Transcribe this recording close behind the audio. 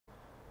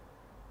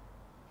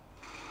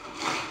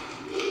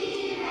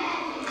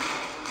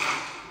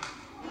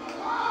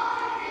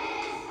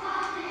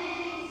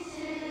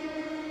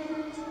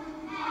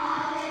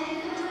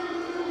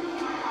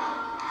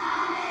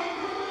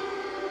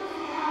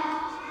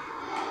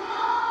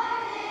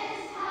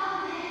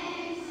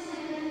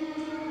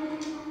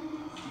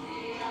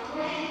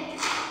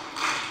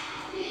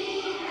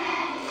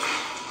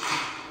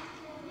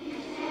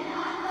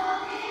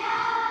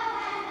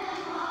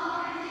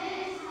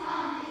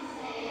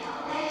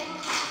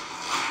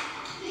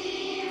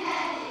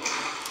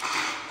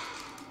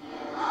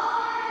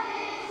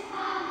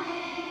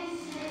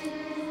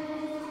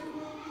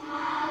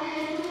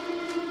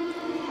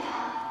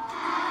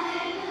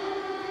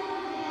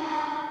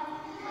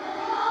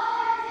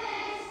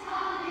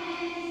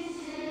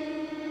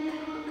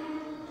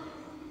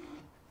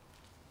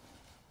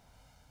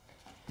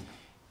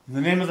In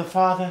the name of the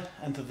Father,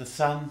 and of the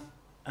Son,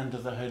 and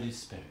of the Holy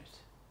Spirit.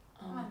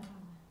 Amen.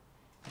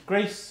 The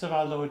grace of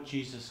our Lord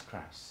Jesus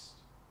Christ,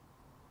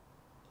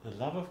 the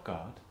love of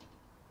God,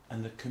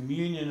 and the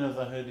communion of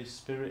the Holy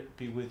Spirit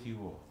be with you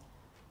all.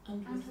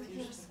 And with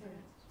your spirit.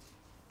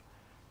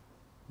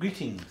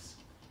 Greetings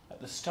at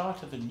the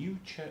start of a new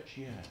church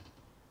year,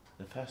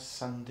 the first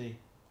Sunday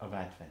of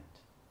Advent.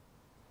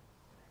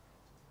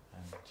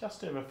 And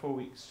just over 4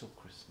 weeks till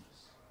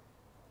Christmas.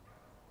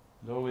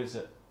 And always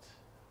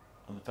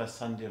on the first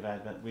Sunday of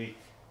Advent we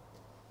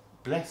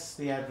bless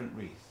the Advent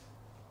wreath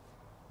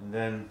and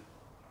then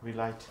we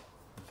light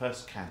the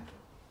first candle.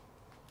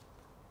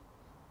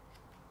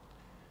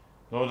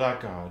 Lord our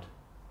God,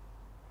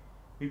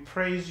 we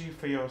praise you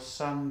for your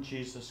Son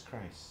Jesus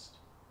Christ.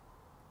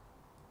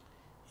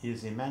 He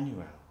is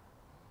Emmanuel,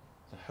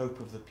 the hope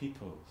of the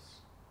peoples.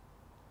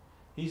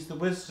 He's the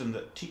wisdom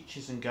that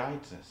teaches and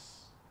guides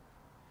us.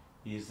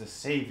 He is the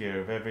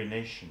Saviour of every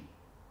nation.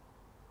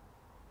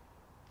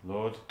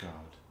 Lord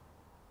God,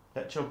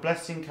 let your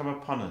blessing come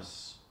upon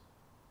us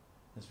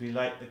as we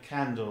light the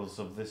candles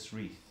of this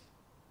wreath.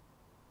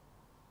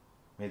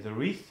 May the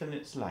wreath and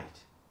its light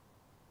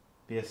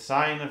be a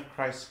sign of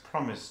Christ's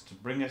promise to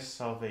bring us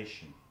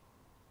salvation.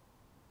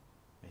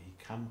 May he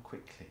come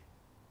quickly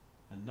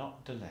and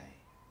not delay.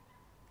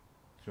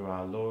 Through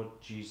our Lord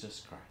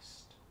Jesus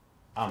Christ.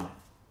 Amen.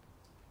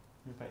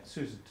 I invite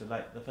Susan to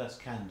light the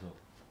first candle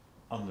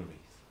on the wreath.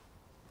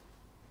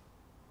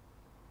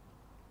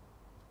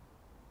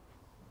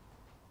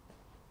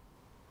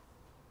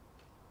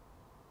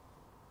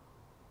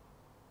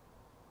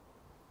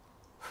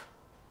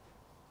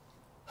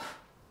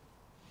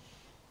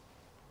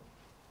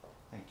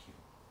 Thank you.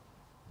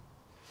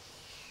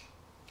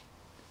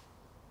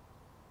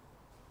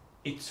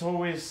 It's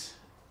always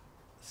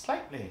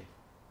slightly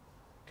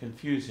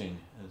confusing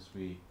as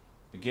we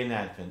begin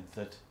Advent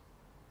that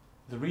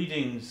the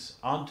readings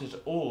aren't at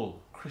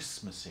all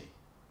Christmassy.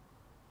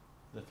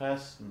 The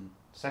first and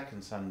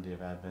second Sunday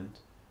of Advent,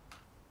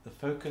 the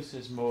focus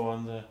is more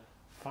on the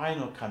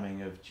final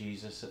coming of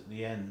Jesus at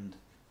the end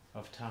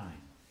of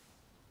time.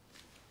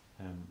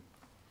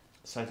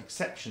 A slight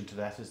exception to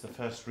that is the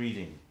first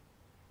reading,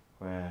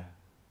 where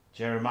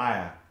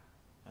Jeremiah,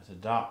 at a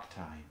dark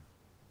time,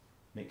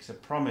 makes a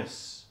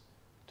promise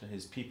to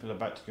his people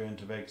about to go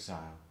into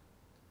exile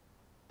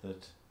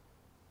that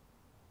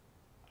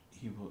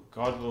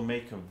God will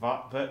make a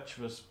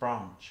virtuous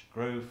branch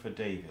grow for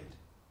David.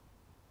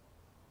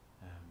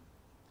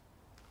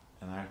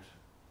 And out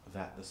of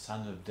that, the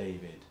son of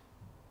David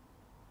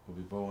will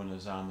be born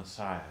as our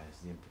Messiah, is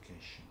the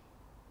implication.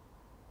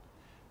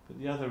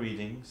 But the other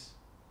readings,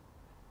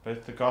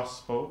 both the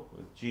Gospel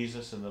with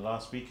Jesus in the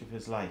last week of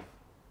his life,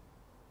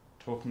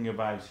 talking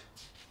about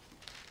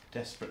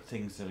desperate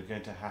things that are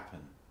going to happen,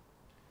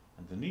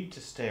 and the need to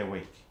stay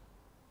awake,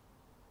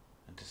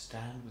 and to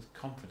stand with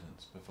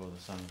confidence before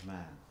the Son of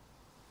Man.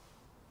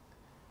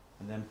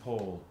 And then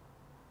Paul,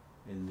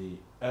 in the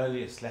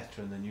earliest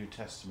letter in the New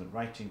Testament,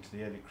 writing to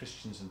the early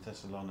Christians in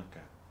Thessalonica,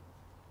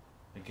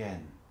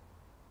 again,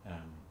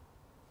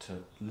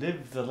 to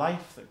live the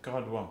life that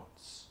God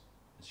wants,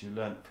 as you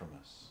learnt from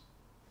us,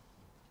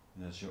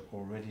 and as you're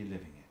already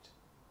living it,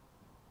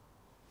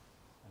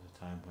 at a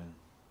time when,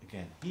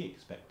 again, he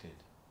expected,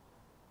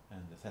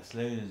 and the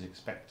Thessalonians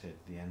expected,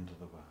 the end of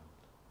the world.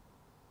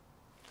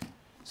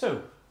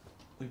 So,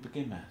 we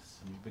begin Mass,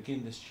 and we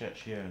begin this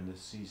church year and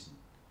this season,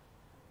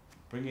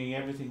 bringing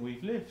everything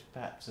we've lived,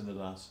 perhaps in the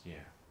last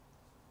year,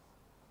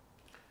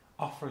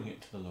 offering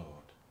it to the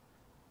Lord,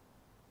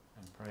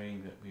 and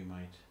praying that we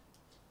might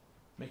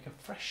make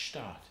a fresh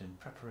start in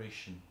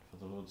preparation for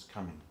the Lord's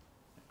coming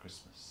at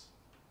Christmas.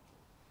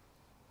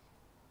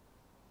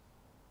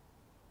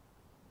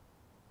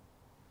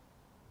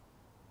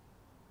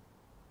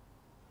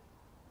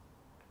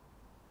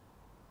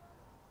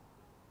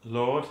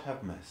 Lord,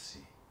 have mercy.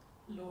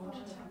 Lord,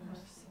 have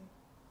mercy.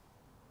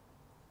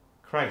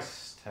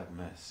 Christ, have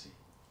mercy.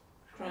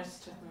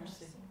 Christ, have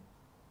mercy.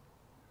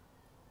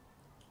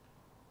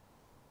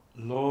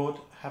 Lord,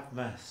 have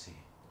mercy.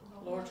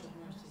 Lord, have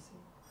mercy.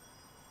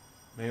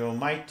 May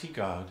Almighty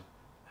God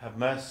have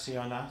mercy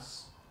on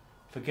us,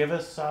 forgive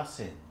us our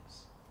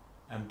sins,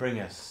 and bring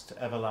us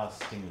to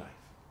everlasting life.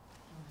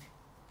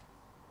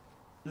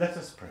 Let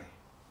us pray.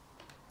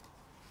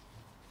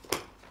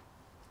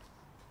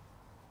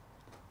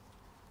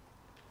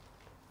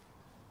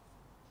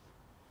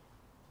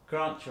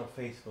 Grant your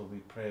faithful, we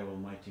pray,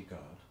 Almighty God,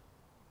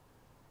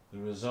 the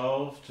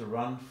resolve to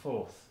run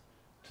forth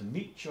to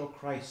meet your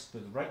Christ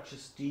with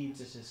righteous deeds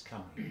at his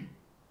coming,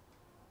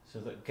 so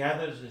that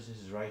gathered at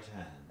his right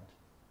hand,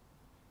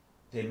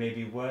 they may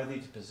be worthy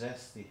to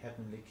possess the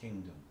heavenly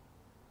kingdom.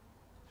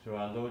 Through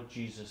our Lord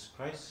Jesus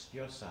Christ,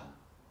 your Son,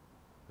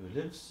 who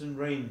lives and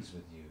reigns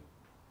with you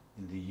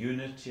in the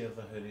unity of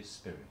the Holy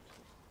Spirit,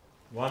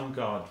 one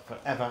God for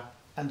ever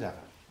and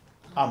ever.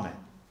 Amen.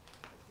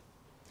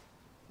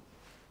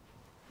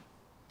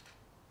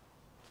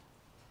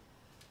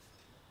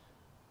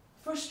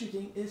 First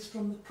reading is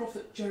from the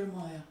prophet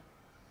Jeremiah.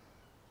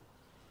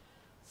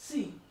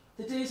 See,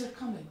 the days are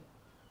coming,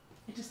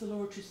 it is the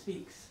Lord who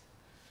speaks,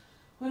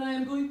 when I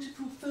am going to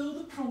fulfill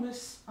the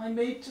promise I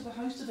made to the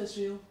house of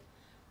Israel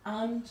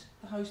and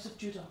the house of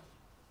Judah.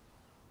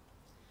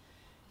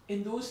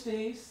 In those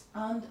days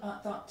and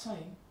at that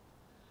time,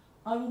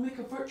 I will make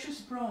a virtuous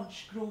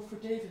branch grow for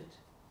David,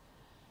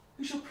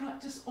 who shall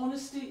practice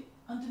honesty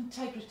and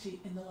integrity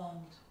in the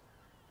land.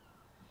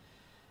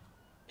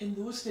 In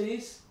those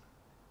days,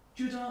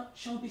 Judah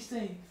shall be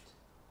saved,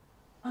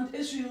 and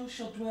Israel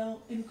shall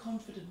dwell in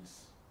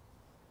confidence.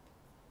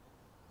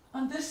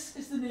 And this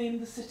is the name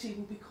the city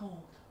will be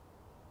called: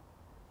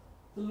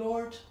 the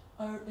Lord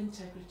our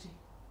integrity.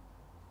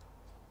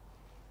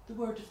 The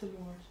word of the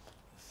Lord.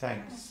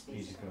 Thanks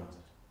be to God.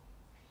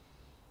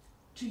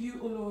 To you,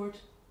 O Lord,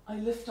 I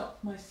lift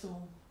up my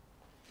soul.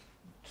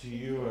 To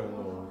you,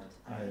 O Lord,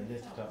 I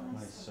lift up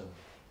my soul.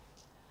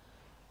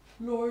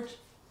 Lord,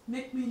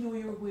 make me know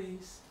your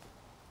ways.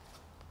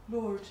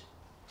 Lord,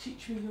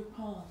 teach me your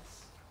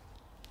paths.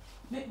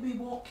 Make me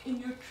walk in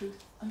your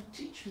truth and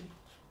teach me,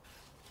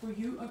 for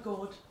you are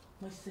God,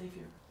 my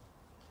Saviour.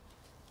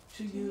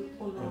 To you,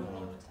 O O Lord,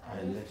 Lord,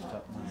 I lift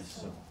up my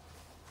soul.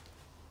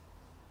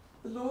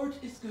 The Lord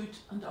is good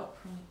and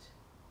upright.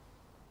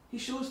 He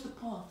shows the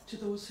path to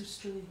those who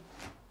stray.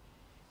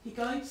 He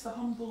guides the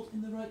humble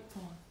in the right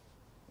path.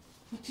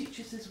 He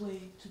teaches his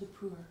way to the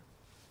poor.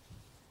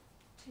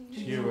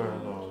 To you,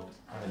 O Lord,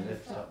 I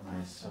lift up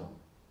my soul.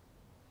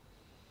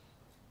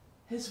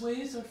 His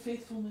ways are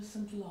faithfulness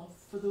and love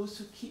for those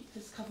who keep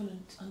his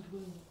covenant and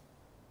will.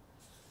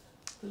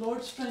 The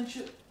Lord's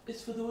friendship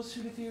is for those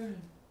who revere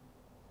him.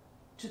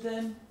 To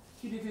them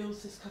he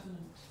reveals his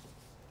covenant.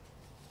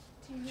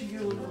 To you,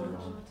 O Lord,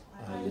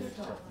 I lift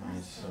up my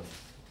soul.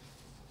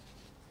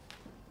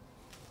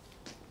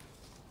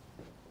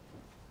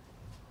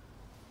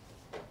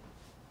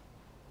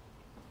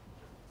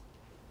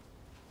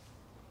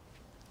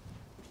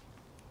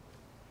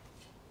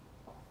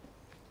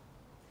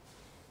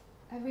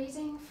 A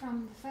reading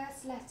from the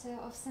first letter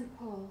of St.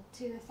 Paul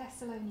to the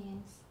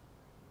Thessalonians.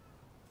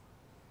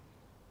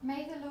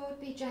 May the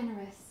Lord be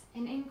generous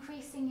in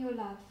increasing your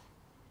love,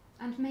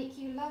 and make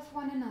you love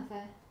one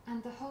another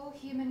and the whole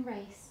human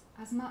race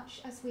as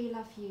much as we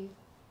love you.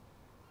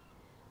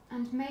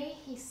 And may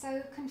he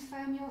so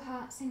confirm your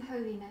hearts in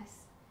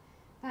holiness,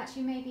 that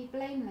you may be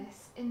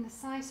blameless in the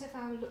sight of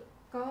our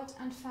God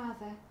and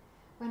Father,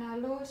 when our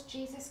Lord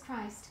Jesus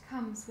Christ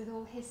comes with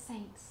all his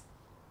saints.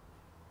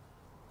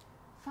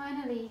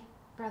 Finally,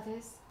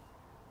 brothers,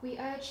 we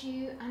urge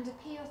you and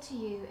appeal to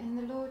you in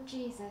the Lord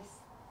Jesus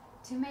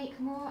to make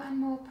more and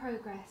more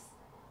progress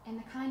in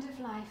the kind of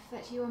life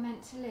that you are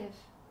meant to live,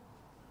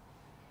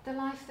 the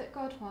life that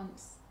God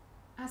wants,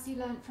 as you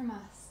learnt from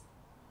us,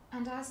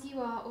 and as you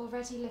are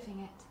already living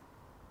it.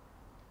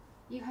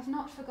 You have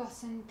not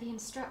forgotten the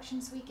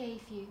instructions we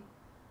gave you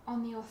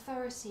on the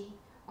authority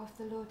of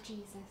the Lord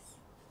Jesus.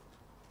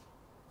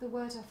 The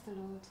word of the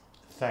Lord.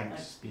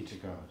 Thanks be to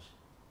God.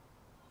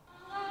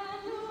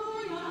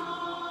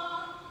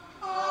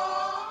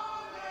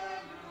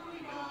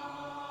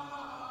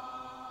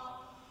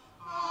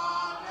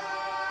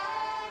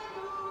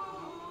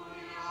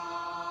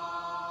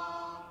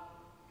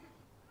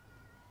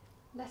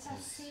 Let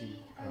us see,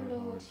 O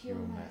Lord, your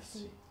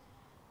mercy,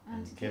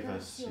 and give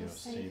us your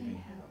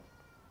saving help.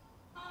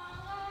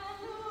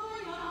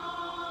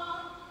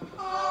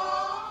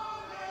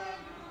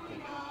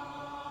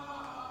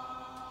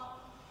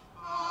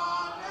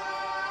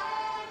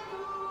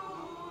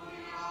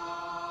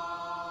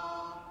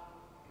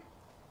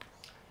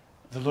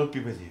 The Lord be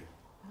with you.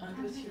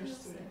 and with your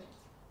spirit.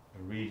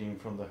 A reading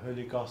from the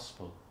Holy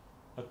Gospel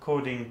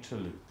according to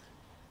Luke.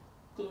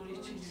 Glory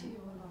to you.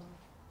 O Lord.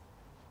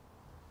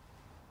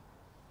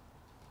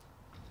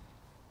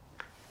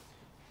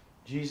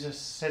 Jesus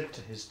said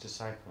to his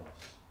disciples,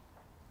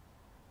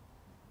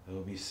 "There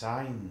will be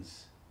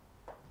signs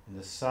in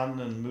the sun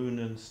and moon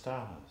and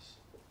stars.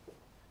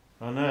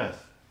 On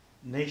earth,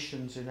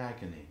 nations in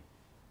agony,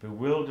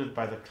 bewildered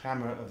by the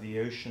clamour of the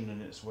ocean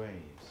and its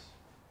waves.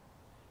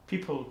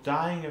 People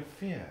dying of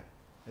fear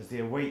as they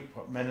await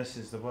what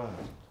menaces the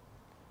world.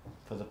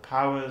 For the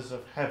powers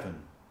of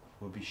heaven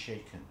will be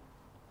shaken.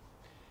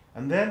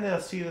 And then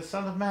they'll see the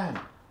Son of Man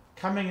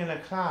coming in a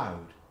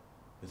cloud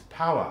with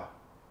power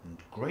and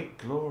great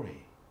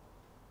glory.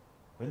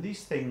 When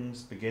these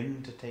things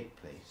begin to take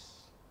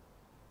place,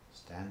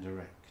 stand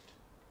erect.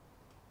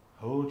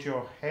 Hold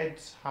your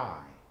heads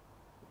high,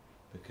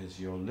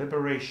 because your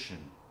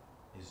liberation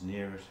is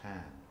near at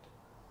hand.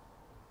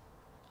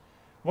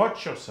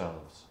 Watch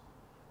yourselves,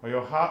 or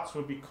your hearts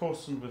will be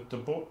coarsened with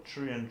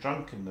debauchery and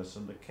drunkenness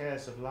and the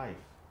cares of life.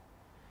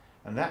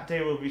 And that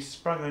day will be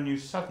sprung on you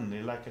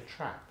suddenly like a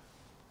trap.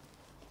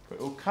 For it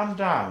will come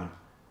down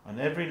on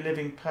every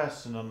living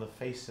person on the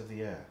face of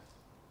the earth.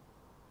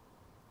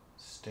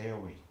 Stay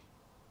awake,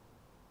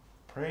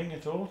 praying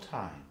at all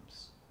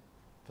times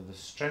for the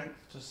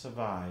strength to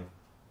survive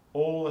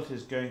all that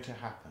is going to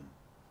happen,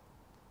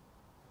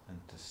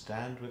 and to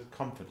stand with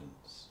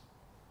confidence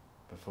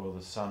before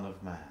the Son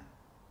of Man."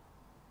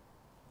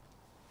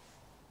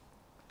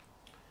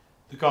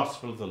 The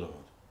Gospel of the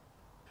Lord.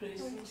 Praise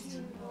to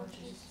you, Lord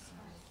Jesus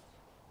Christ.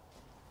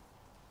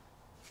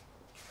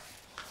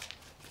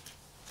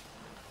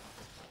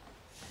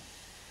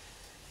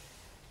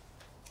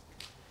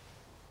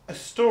 A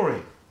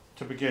story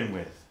to begin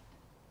with.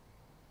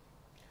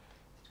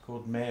 It's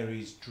called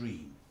Mary's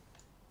Dream.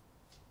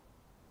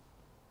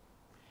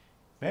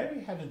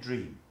 Mary had a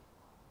dream.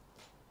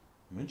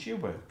 And when she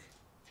awoke,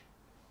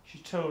 she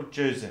told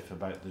Joseph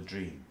about the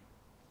dream.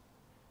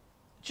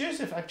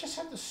 Joseph, I've just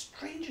had the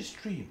strangest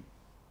dream.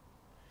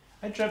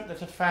 I dreamt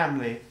that a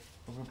family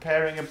were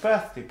preparing a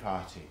birthday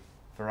party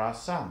for our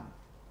son.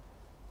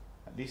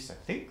 At least I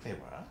think they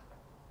were.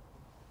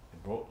 They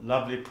brought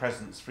lovely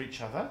presents for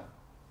each other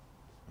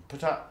and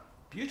put up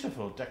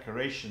beautiful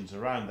decorations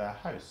around their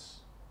house.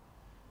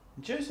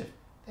 And Joseph,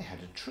 they had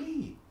a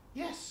tree.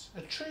 Yes,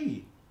 a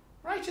tree,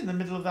 right in the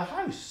middle of the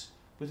house,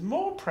 with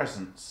more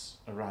presents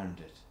around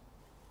it.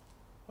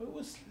 Oh, it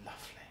was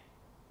lovely.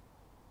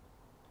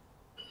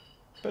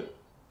 But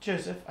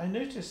Joseph, I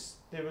noticed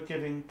they were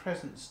giving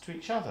presents to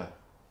each other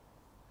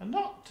and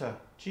not to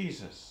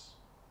Jesus.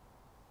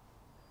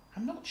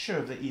 I'm not sure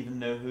if they even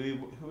know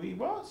who he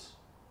was.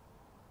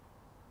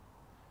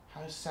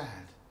 How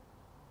sad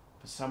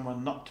for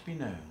someone not to be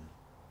known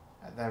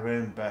at their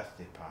own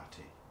birthday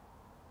party.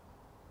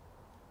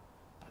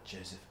 But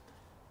Joseph,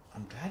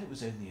 I'm glad it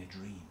was only a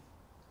dream.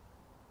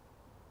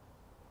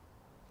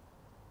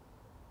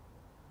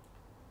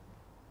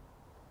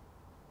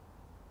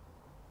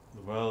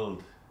 The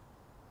world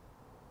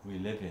we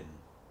live in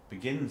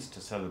begins to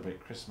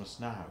celebrate Christmas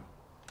now.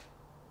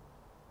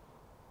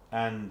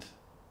 And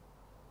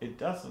it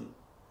doesn't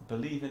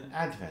believe in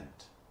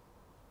Advent,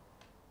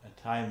 a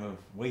time of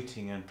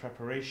waiting and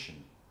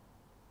preparation.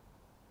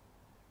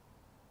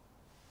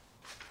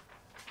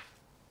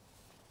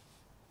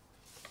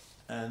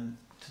 And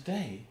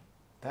today,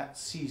 that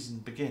season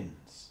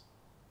begins.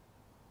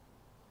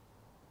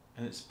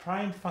 And its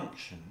prime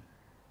function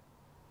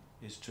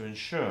is to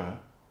ensure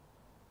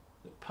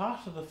that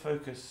part of the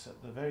focus,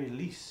 at the very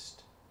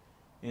least,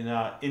 in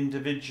our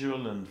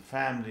individual and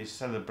family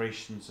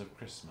celebrations of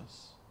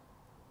Christmas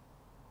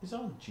is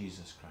on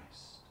Jesus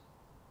Christ,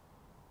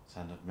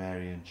 Son of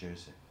Mary and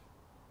Joseph.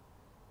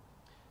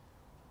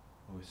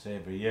 We say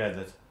every year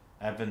that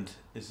Advent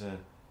is a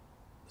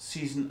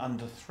season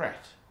under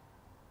threat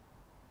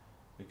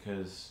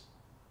because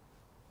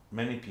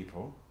many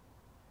people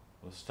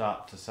will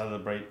start to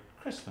celebrate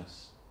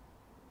Christmas.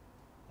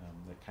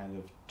 They're kind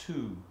of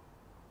two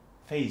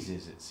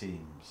phases, it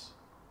seems.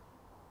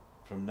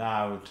 From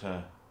now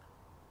to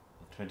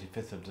the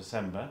 25th of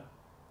December,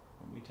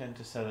 when we tend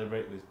to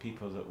celebrate with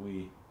people that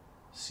we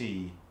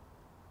see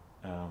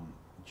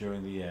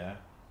during the year,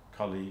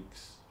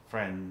 colleagues,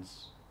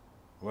 friends,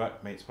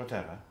 workmates,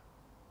 whatever.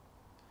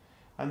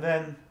 And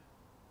then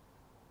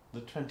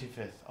the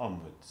 25th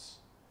onwards,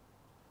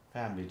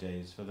 family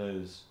days for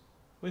those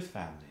with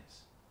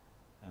families,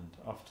 and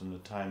often a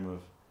time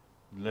of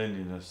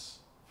loneliness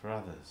for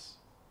others.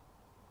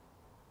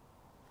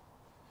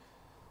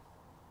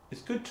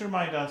 It's good to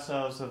remind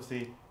ourselves of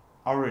the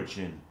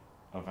origin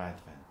of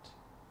Advent.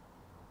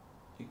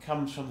 It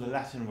comes from the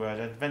Latin word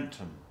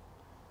adventum,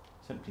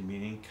 simply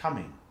meaning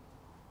coming.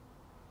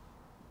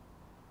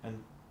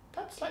 And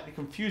perhaps slightly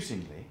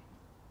confusingly,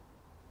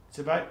 it's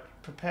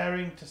about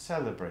preparing to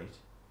celebrate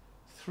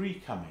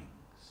three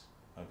comings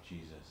of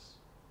Jesus.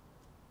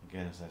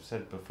 Again, as I've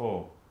said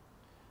before,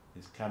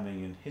 his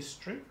coming in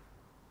history,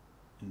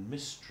 in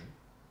mystery,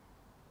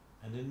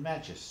 and in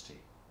majesty.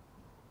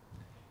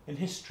 In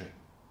history,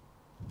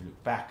 we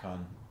look back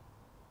on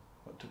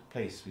what took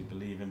place, we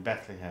believe, in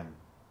Bethlehem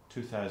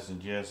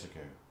 2,000 years ago.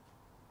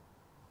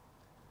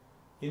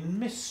 In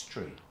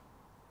mystery,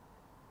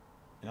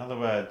 in other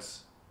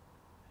words,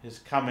 his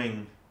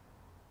coming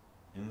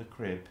in the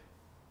crib,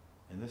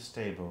 in the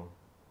stable,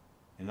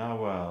 in our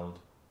world,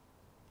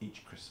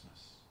 each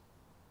Christmas.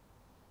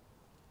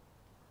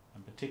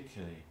 And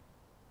particularly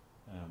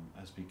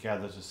as we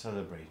gather to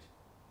celebrate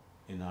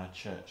in our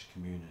church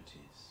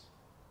communities.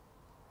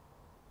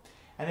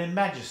 And in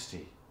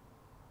majesty,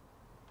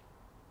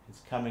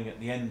 his coming at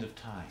the end of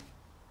time,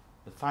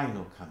 the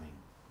final coming.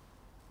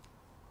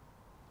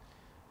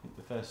 I think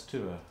the first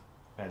two are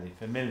fairly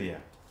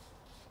familiar.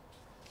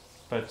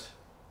 But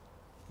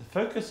the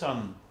focus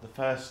on the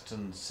first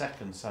and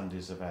second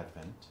Sundays of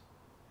Advent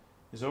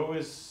is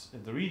always,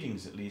 in the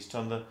readings at least,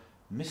 on the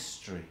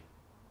mystery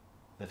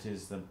that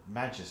is the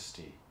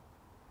majesty,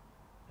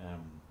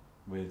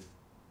 with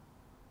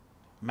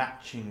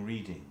matching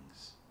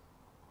readings.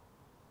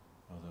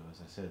 Although, as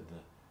I said,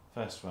 the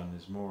first one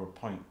is more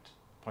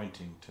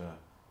pointing to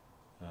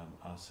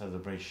our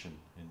celebration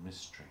in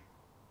mystery.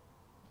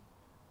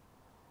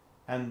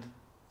 And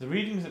the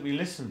readings that we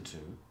listen to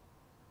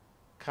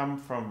come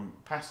from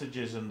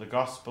passages in the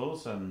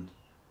Gospels and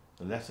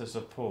the letters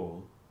of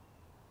Paul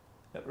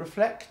that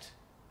reflect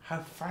how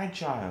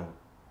fragile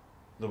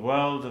the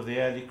world of the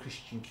early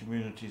Christian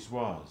communities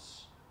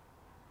was,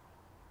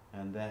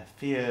 and their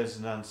fears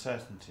and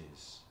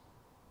uncertainties,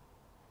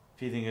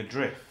 feeling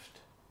adrift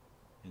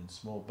in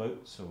small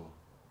boats or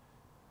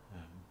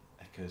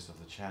echoes of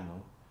the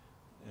Channel,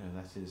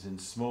 that is, in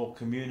small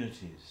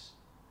communities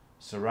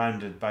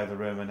surrounded by the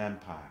Roman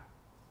Empire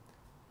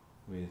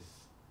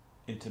with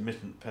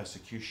intermittent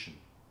persecution,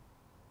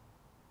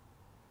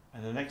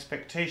 and an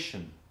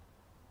expectation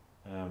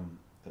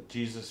that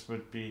Jesus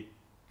would be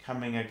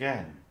coming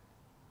again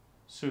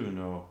soon,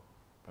 or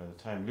by the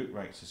time Luke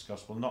writes his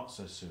gospel, not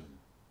so soon.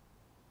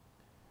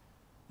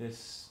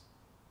 This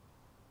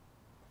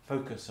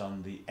focus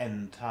on the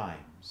end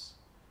times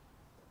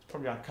is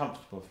probably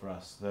uncomfortable for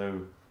us,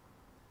 though,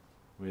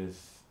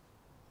 with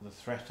the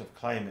threat of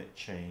climate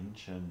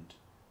change and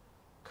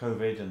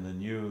COVID and the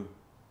new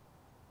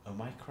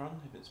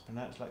Omicron, if it's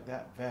pronounced like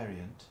that,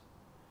 variant,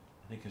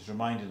 I think has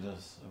reminded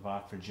us of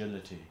our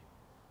fragility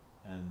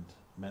and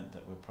meant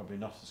that we're probably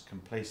not as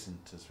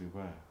complacent as we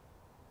were.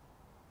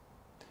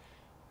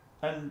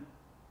 And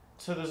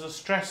so there's a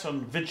stress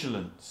on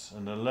vigilance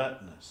and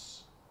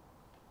alertness.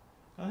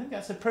 And I think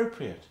that's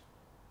appropriate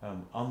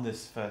on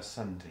this first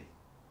Sunday.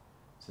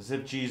 It's as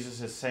if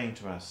Jesus is saying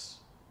to us,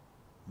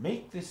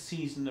 make this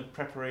season of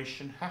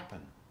preparation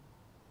happen.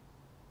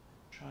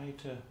 Try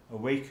to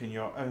awaken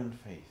your own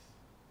faith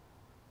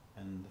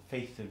and the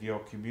faith of your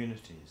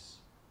communities.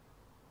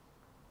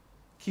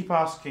 Keep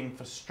asking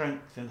for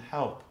strength and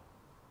help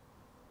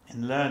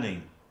in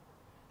learning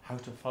how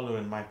to follow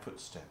in my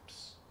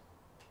footsteps.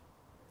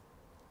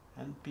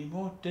 And be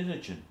more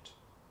diligent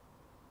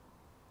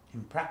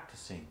in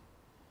practicing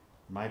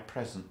my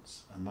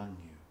presence among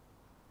you.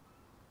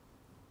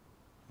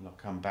 And I'll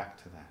come back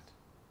to that.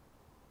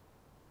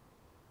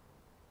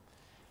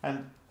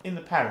 And in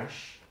the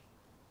parish,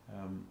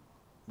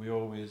 we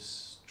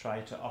always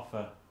try to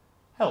offer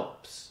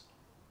helps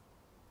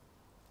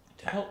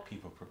to help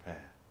people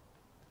prepare.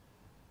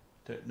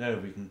 Don't know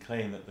if we can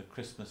claim that the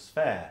Christmas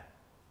fair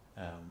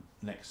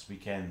next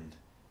weekend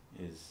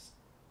is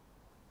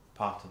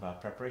part of our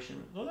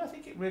preparation. Well, I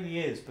think it really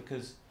is,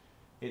 because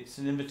it's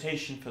an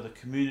invitation for the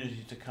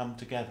community to come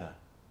together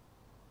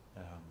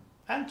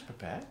and to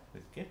prepare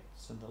with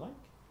gifts and the like,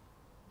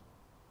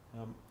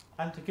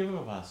 and to give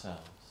of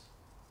ourselves.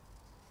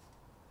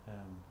 I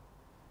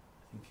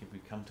think if we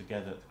come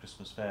together at the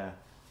Christmas fair,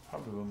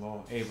 probably we're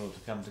more able to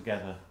come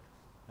together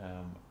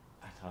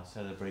at our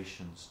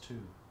celebrations too.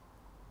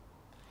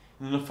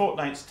 And in a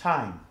fortnight's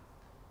time,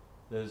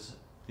 there's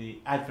the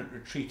Advent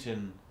retreat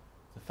in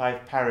the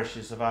 5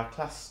 parishes of our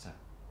cluster.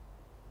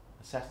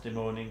 A Saturday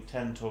morning,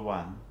 10 to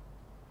 1,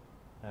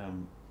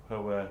 where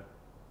we're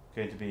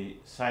going to be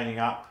signing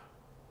up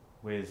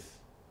with,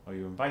 or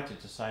you're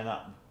invited to sign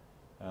up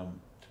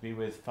to be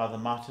with Father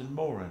Martin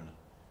Moran,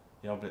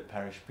 the Oblate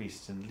Parish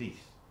priest in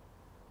Leith,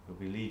 who will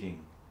be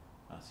leading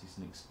us. He's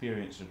an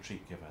experienced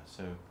retreat giver.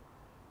 So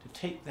to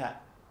take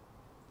that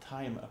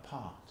time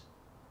apart,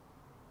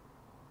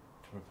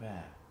 to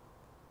prepare,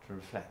 to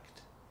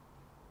reflect.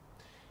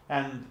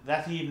 And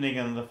that evening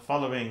and the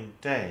following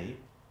day,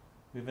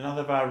 we have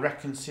another of our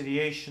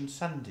Reconciliation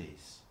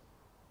Sundays.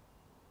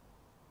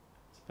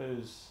 I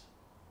suppose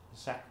the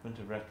sacrament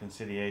of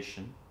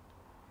reconciliation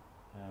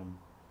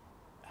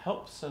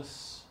helps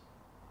us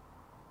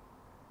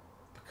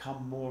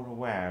become more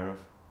aware of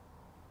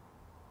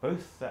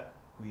both that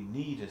we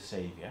need a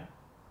saviour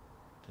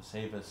to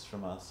save us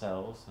from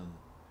ourselves and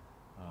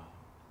our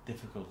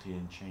difficulty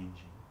in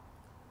changing,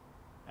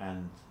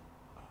 and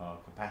our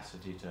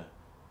capacity to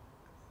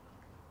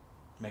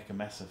make a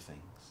mess of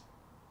things,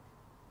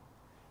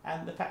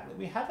 and the fact that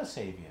we have a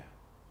saviour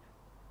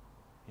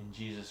in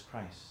Jesus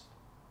Christ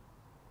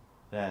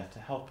there to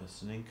help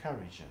us and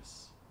encourage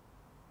us.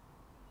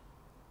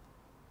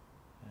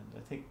 And I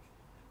think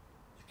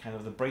kind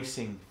of the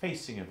bracing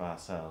facing of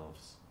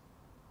ourselves,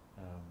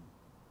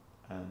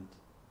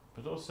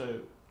 but also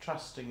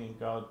trusting in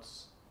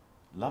God's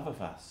love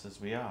of us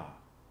as we are.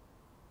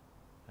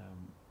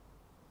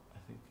 I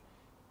think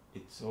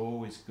it's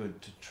always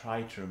good to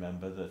try to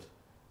remember that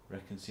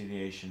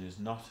reconciliation is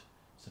not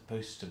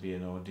supposed to be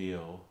an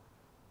ordeal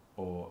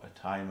or a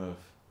time of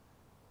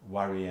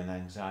worry and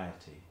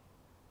anxiety.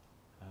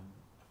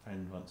 A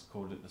friend once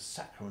called it the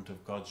sacrament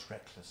of God's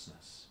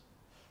recklessness,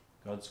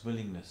 God's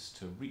willingness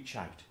to reach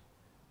out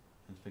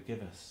and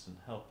forgive us and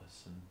help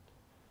us and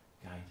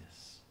guide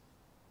us,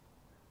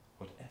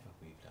 whatever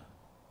we've done.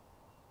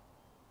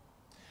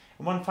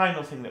 And one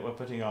final thing that we're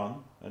putting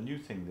on, a new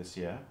thing this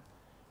year,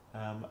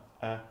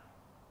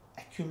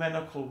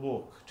 ecumenical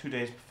walk 2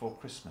 days before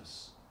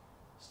Christmas,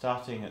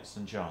 starting at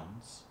St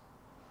John's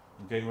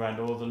and going around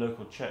all the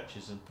local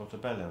churches in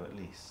Portobello at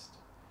least,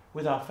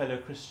 with our fellow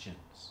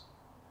Christians,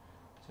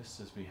 just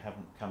as we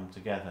haven't come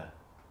together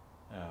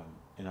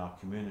in our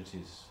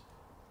communities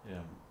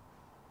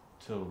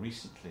till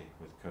recently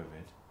with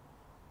COVID.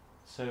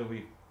 So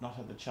we've not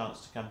had the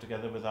chance to come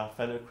together with our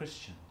fellow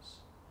Christians.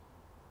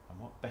 And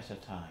what better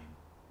time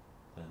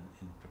than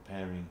in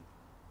preparing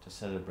to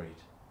celebrate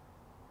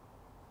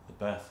the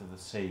birth of the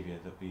Saviour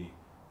that we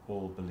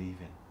all believe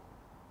in.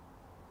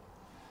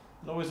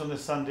 And always on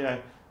this Sunday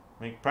I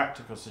make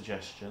practical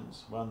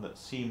suggestions. One that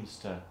seems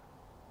to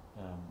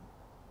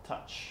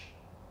touch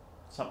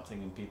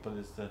something in people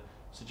is the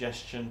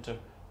suggestion to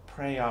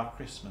pray our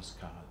Christmas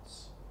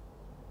cards.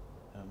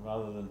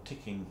 rather than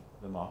ticking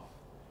them off,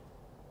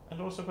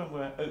 and also when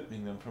we're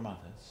opening them from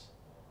others,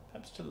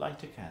 perhaps to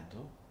light a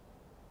candle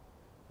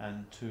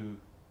and to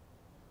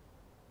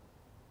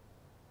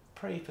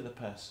pray for the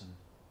person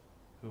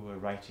who we're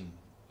writing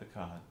the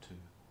card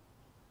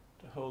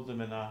to hold them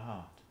in our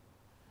heart.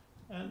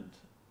 And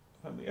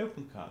when we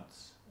open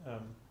cards,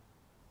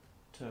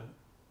 to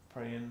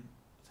pray in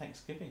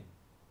thanksgiving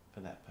for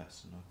that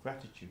person, or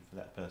gratitude for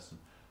that person,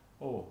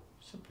 or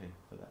simply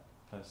for that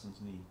person's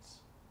needs.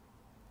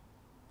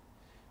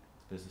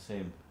 It's the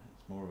same,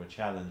 it's more of a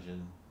challenge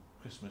in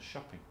Christmas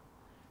shopping,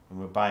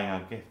 when we're buying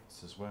our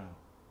gifts as well.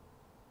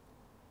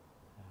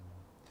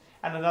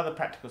 And another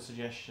practical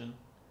suggestion,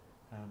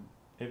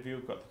 if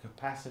you've got the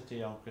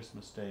capacity on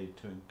Christmas Day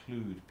to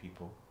include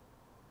people,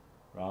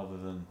 rather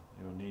than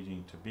you're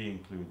needing to be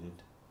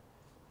included,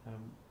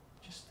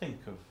 just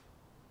think of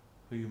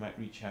who you might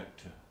reach out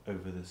to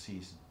over the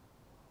season.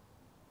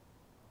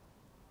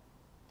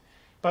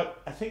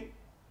 But I think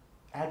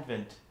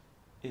Advent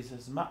is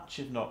as much,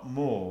 if not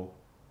more,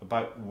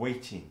 about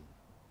waiting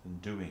than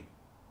doing.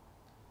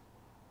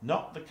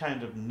 Not the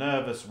kind of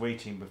nervous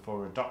waiting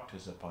before a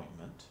doctor's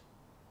appointment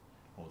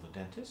or the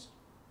dentist,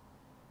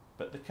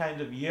 but the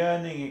kind of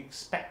yearning,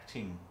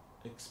 expectant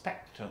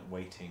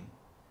waiting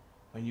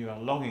when you are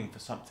longing for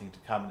something to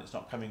come and it's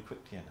not coming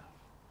quickly enough.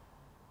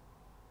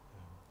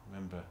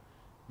 Remember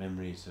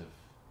memories of,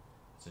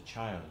 as a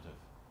child,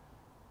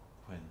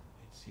 of when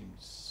it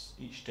seems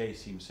each day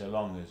seemed so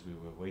long as we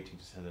were waiting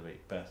to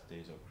celebrate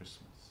birthdays or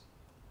Christmas.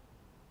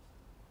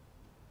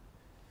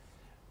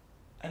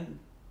 And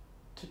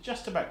to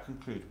just about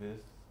conclude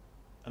with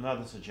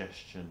another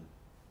suggestion.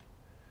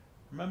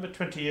 Remember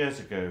 20 years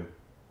ago,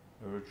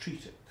 a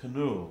retreat at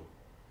Canool,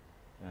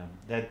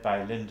 led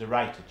by Linda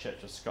Wright, a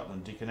Church of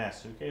Scotland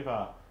deaconess, who gave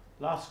our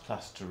last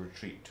cluster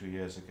retreat 2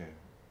 years ago.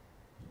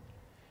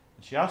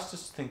 And she asked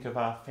us to think of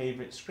our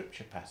favourite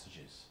scripture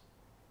passages.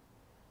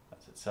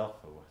 That's itself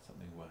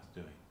something worth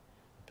doing,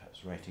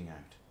 perhaps writing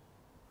out.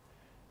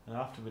 And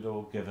after we'd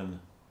all given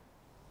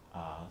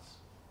ours,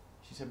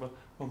 she said, well,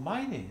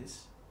 mine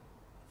is,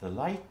 the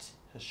light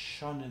has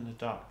shone in the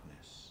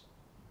darkness,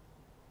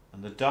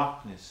 and the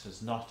darkness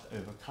has not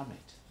overcome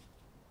it.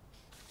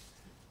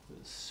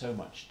 There's so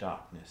much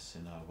darkness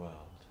in our world.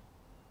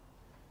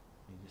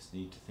 We just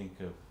need to think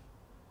of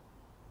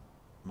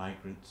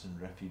migrants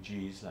and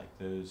refugees like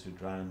those who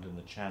drowned in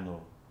the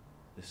Channel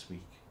this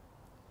week,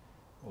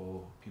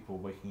 or people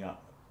waking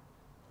up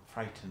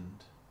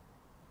frightened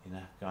in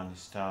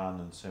Afghanistan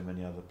and so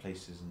many other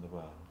places in the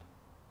world.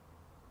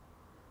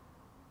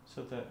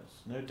 So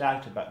there's no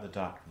doubt about the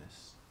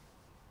darkness,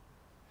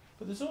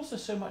 but there's also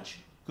so much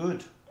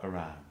good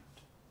around,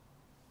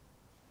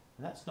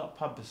 and that's not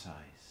publicised.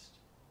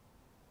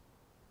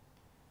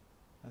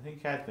 I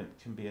think Advent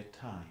can be a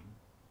time,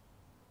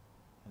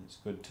 and it's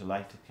good to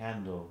light a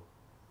candle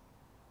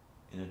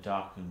in a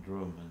darkened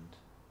room and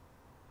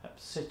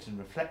perhaps sit and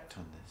reflect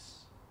on this.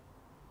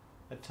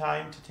 A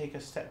time to take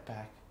a step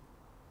back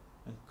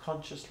and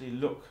consciously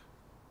look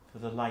for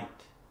the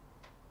light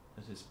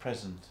that is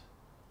present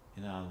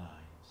in our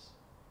lives,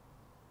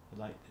 the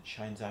light that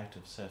shines out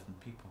of certain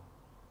people,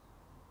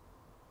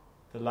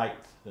 the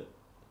light that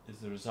is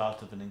the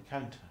result of an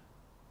encounter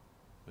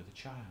with a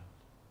child,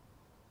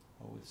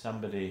 or with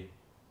somebody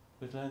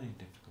with learning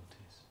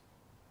difficulties.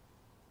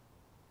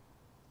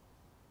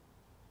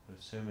 There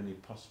are so many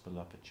possible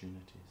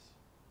opportunities.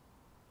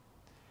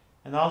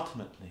 And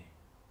ultimately,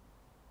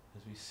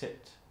 as we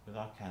sit with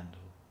our candle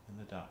in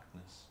the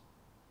darkness,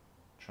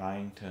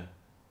 trying to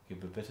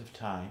give a bit of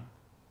time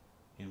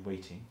in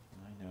waiting,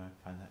 and I know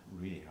I find that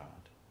really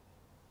hard,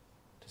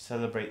 to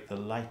celebrate the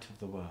light of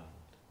the world,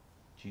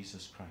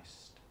 Jesus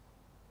Christ,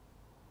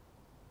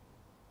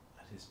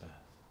 at his birth.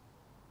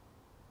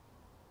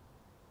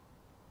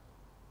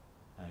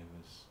 I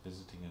was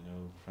visiting an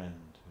old friend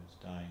who was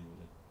dying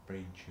with a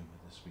brain tumour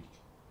this week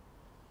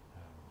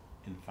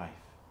in Fife.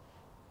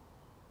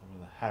 A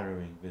rather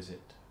harrowing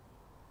visit,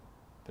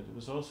 but it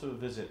was also a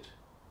visit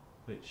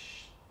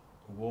which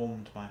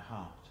warmed my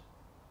heart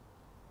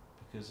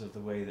because of the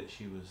way that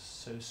she was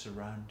so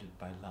surrounded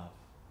by love,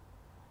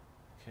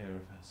 care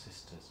of her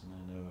sisters, and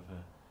I know of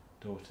her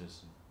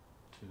daughters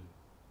too.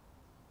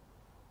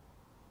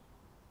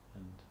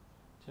 And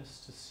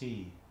just to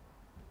see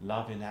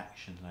love in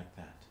action like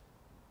that,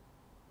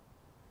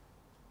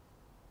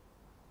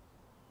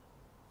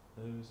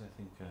 those, I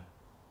think, are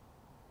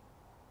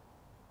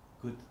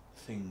good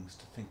things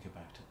to think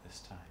about at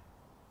this time.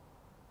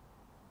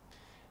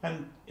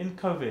 And in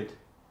COVID,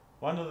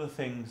 one of the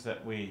things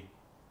that we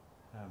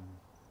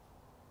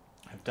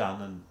have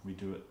done, and we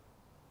do at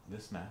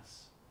this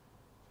Mass,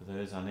 for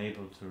those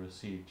unable to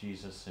receive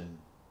Jesus in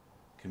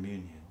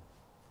communion,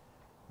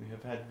 we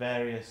have had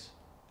various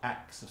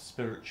acts of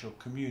spiritual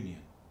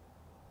communion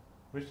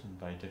written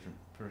by different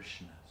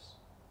parishioners.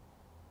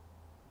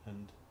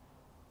 And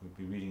we'll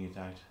be reading it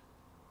out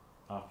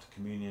after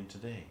communion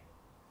today.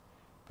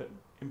 But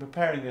in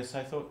preparing this,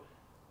 I thought,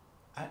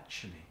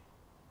 actually,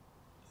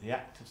 the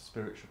act of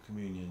spiritual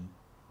communion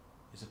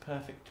is a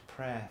perfect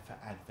prayer for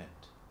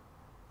Advent,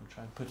 We'll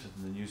try and put it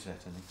in the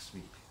newsletter next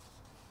week.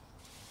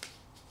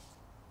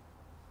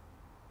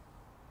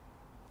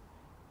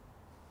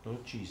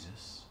 Lord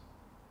Jesus,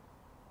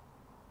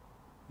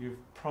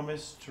 you've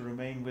promised to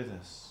remain with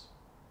us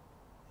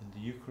in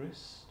the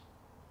Eucharist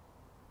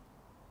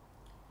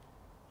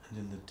and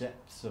in the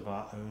depths of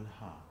our own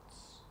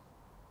hearts,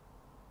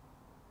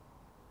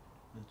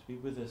 and to be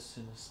with us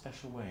in a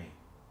special way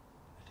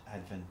at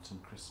Advent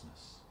and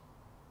Christmas.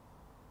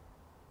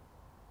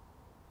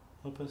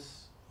 Help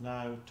us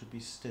now to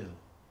be still,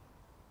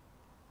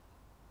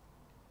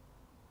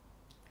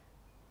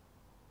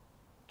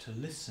 to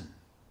listen,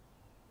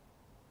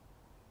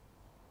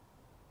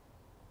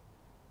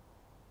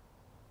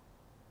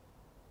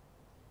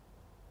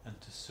 and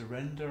to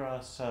surrender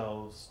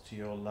ourselves to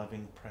your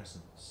loving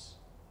presence.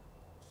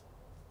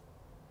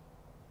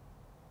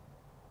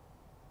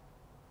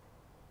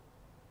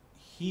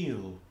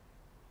 Heal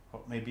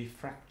what may be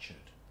fractured.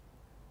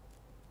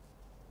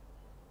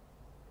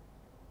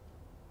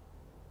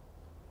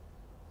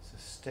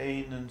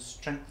 Sustain and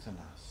strengthen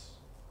us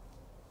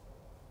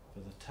for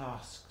the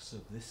tasks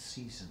of this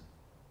season.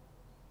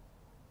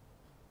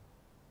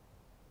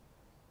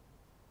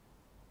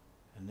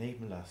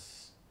 Enable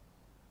us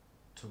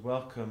to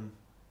welcome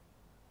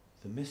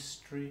the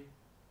mystery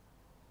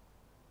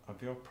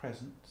of your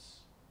presence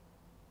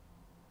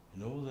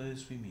in all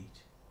those we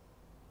meet,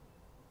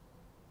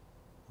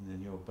 and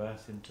in your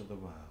birth into the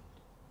world.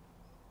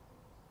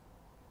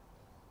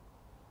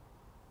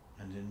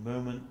 And in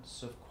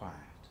moments of quiet,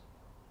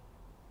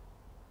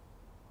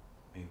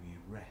 may we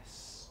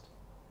rest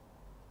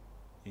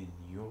in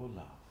your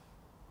love.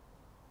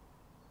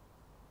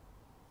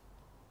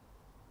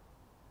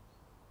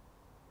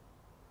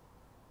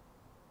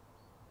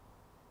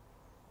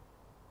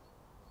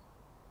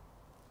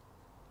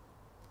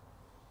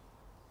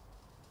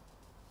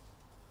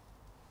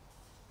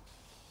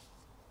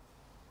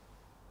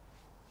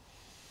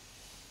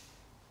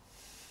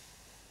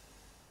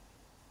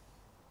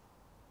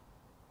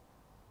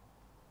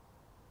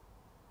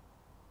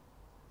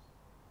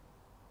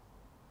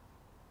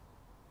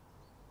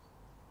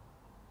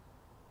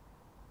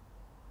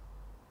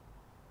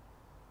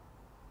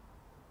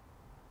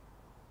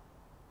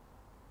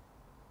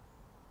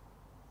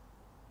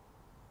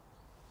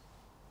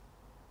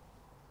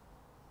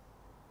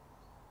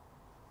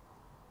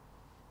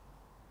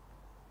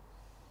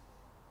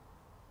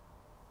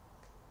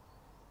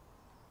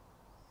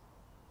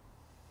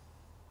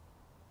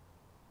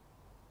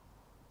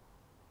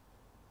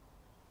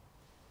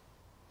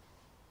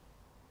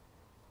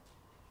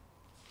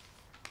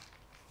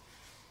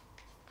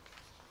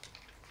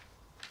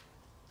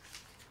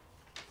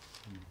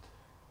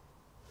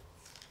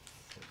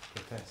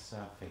 Profess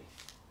our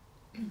faith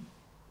in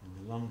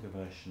the longer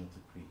version of the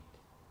Creed.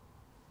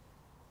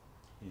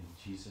 In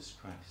Jesus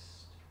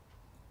Christ,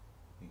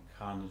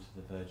 incarnate of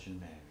the Virgin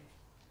Mary,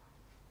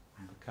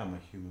 and become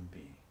a human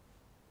being.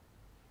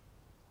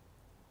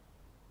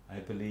 I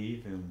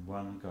believe in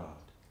one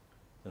God,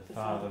 the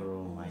Father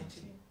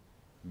Almighty,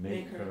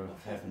 maker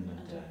of heaven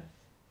and earth,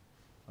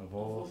 of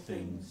all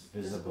things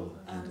visible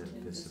and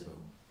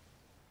invisible.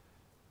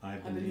 I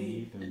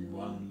believe in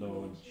one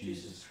Lord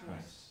Jesus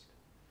Christ,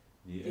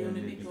 the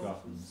only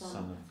begotten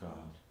Son of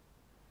God,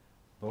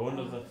 born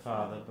of the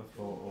Father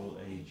before all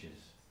ages,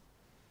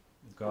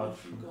 God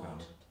from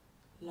God,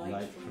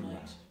 light from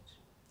light,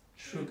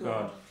 true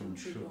God from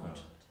true God,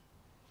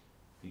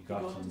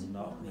 begotten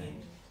not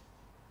made,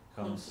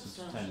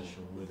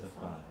 consubstantial with the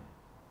Father.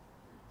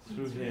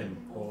 Through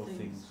him all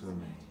things were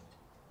made.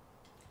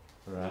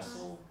 For us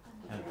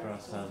and for our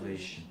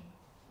salvation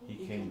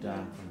he came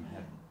down from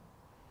heaven,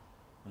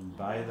 and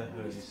by the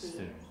Holy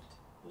Spirit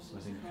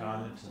was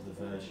incarnate of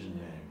the Virgin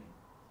Mary,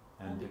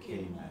 and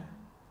became man.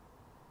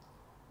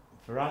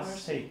 For our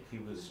sake he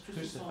was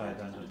crucified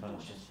under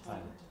Pontius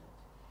Pilate.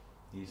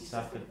 He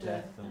suffered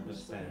death and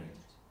was buried,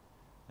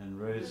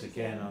 and rose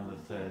again on the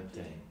third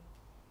day,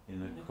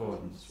 in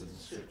accordance with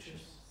the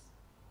Scriptures.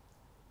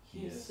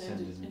 He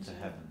ascended into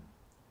heaven,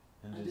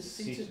 and is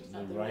seated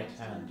at the right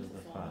hand of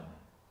the Father.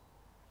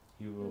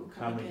 He will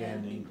come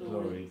again in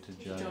glory to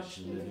judge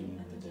the living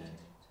and the dead,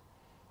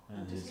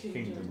 and his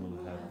kingdom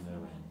will have no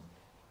end.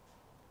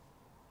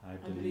 I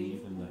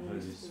believe in the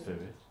Holy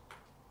Spirit,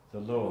 the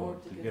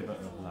Lord, the giver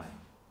of life,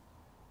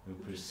 who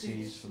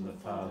proceeds from the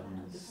Father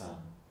and the Son,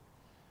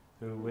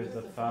 who with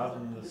the Father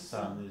and the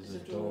Son is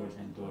adored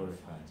and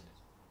glorified,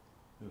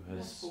 who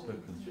has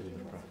spoken through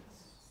the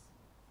prophets.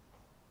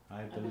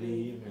 I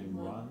believe in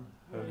one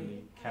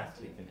holy,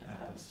 Catholic and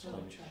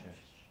Apostolic Church.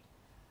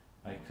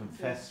 I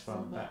confess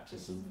one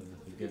baptism for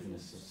the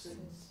forgiveness of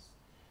sins,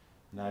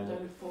 and I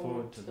look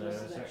forward to the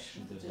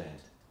resurrection of the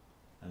dead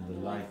and the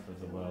life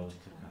of the world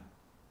to come.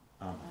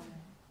 Amen.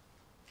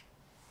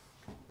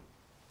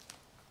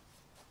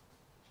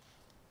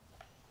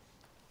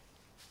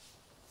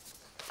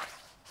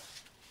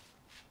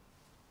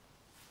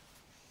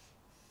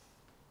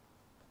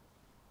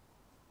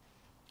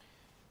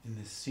 In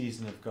this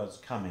season of God's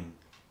coming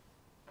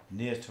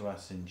near to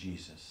us in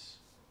Jesus,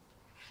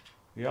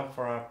 we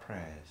offer our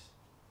prayers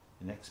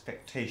in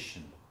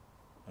expectation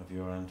of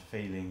your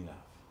unfailing love.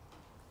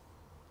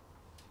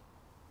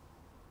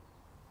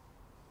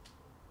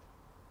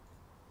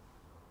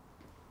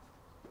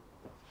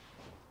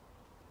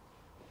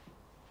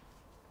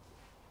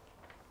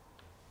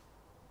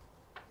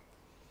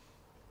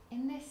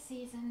 In this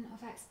season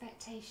of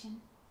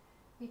expectation,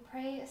 we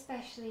pray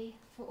especially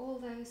for all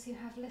those who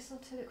have little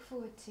to look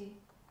forward to.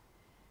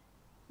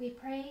 We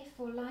pray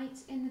for light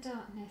in the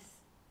darkness,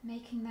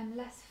 making them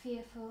less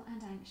fearful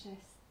and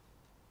anxious.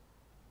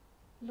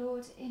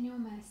 Lord, in your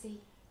mercy,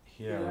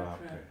 Hear our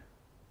prayer.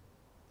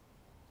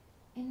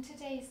 in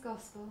today's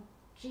Gospel,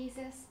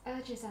 Jesus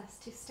urges us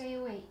to stay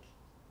awake,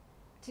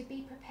 to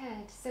be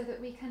prepared so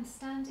that we can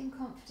stand in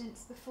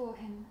confidence before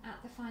him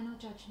at the final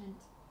judgment.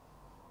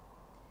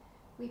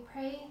 We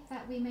pray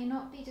that we may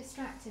not be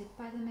distracted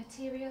by the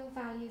material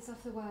values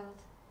of the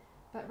world,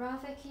 but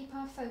rather keep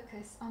our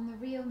focus on the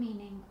real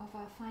meaning of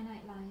our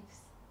finite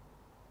lives.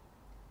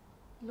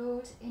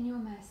 Lord, in your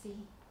mercy,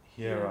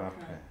 Hear our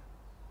prayer.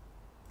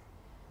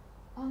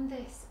 on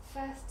this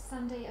first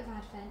Sunday of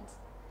Advent,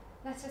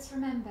 let us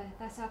remember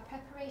that our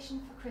preparation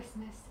for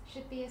Christmas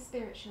should be a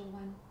spiritual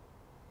one,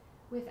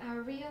 with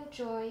our real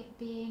joy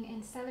being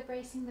in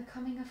celebrating the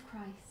coming of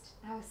Christ,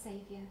 our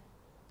Saviour.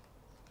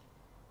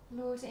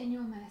 Lord, in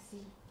your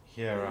mercy,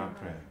 Hear our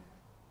prayer.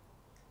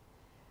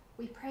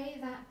 we pray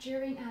that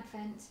during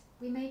Advent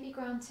we may be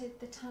granted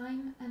the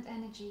time and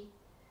energy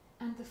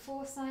and the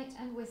foresight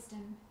and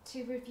wisdom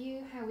to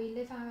review how we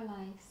live our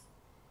lives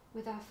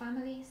with our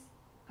families,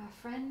 our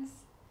friends,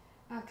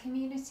 our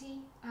community,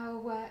 our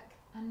work,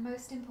 and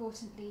most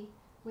importantly,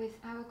 with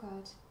our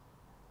God.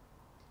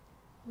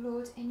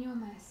 Lord, in your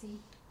mercy,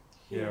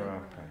 Hear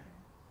our prayer.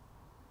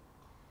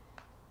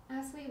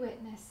 as we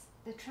witness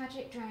the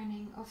tragic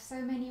drowning of so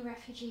many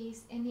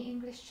refugees in the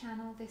English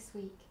Channel this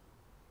week,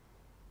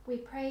 we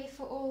pray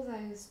for all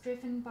those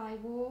driven by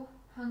war,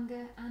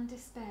 hunger, and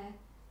despair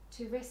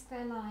to risk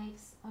their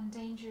lives on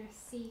dangerous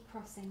sea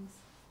crossings.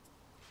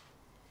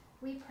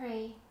 We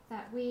pray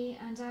that we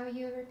and our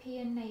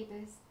European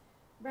neighbours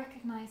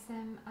recognise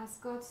them as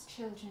God's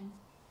children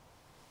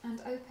and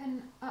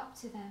open up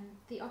to them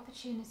the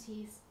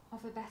opportunities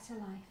of a better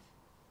life.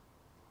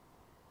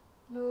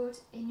 Lord,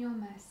 in your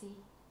mercy,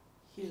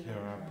 Hear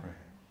our prayer.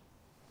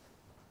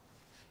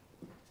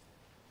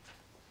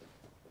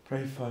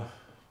 Pray for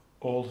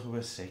all who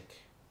are sick.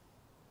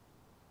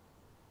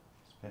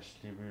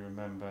 Especially we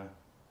remember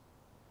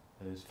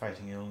those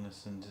fighting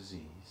illness and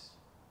disease.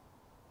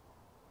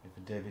 Pray for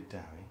David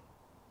Dowie,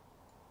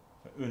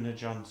 for Una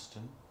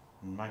Johnston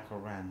and Michael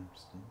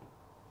Ramsden,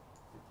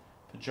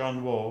 for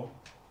John Waugh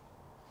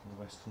and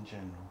the Western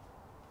General,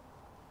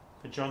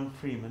 for John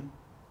Freeman,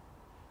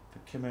 for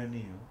Kim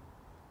O'Neill,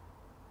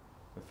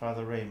 for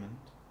Father Raymond,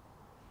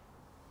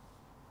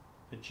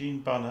 for Jean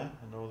Bonner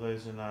and all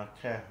those in our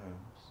care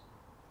homes,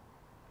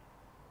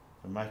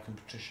 for Mike and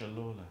Patricia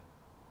Lawler,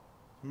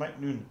 for Mike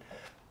Noonan.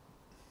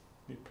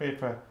 We pray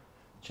for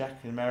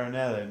Jacqueline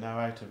Marinello, now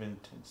out of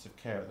intensive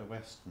care at the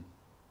Western,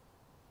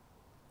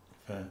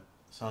 for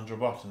Sandra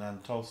Watt and Anne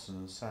Tolson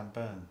and Sam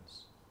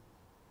Burns.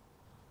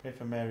 Pray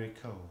for Mary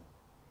Cole,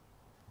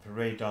 for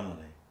Ray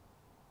Donnelly,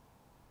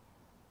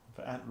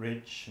 for Aunt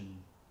Ridge and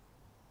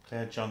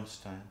Claire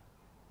Johnstein,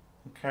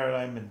 and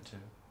Caroline Minto,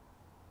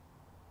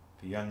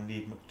 for young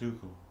Neve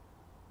McDougall,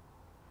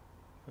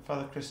 for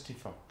Father Christy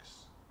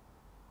Fox,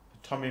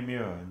 for Tommy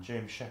Muir and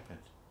James Shepherd,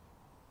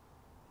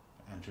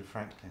 for Andrew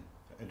Franklin,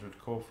 for Edward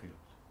Caulfield.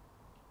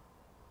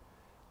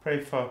 Pray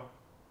for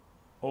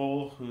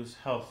all whose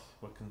health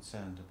we're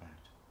concerned about,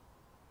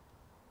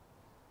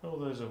 all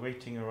those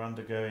awaiting or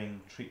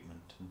undergoing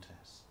treatment and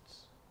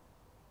tests.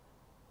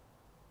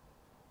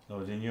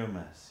 Lord, in your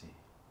mercy,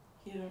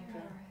 Hear our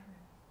prayer.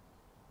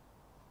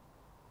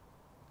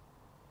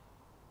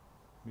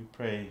 we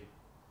pray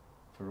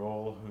for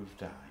all who've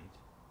died.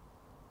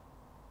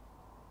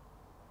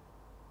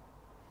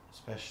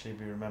 Especially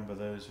we remember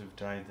those who've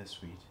died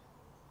this week.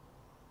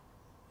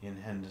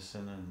 Ian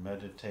Henderson and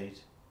Murdo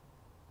Tate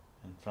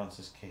and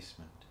Francis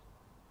Casement.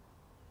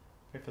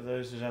 Pray for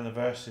those whose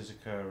anniversaries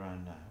occur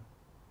around now.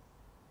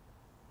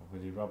 For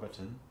Willie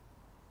Roberton,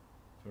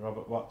 for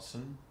Robert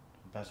Watson,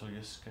 for Basil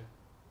Yuska,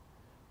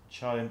 for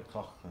Charlie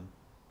McLaughlin,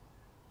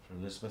 for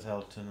Elizabeth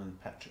Elton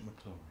and Patrick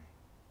McClory.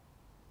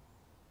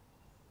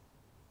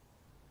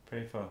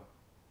 Pray for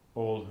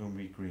all whom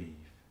we grieve.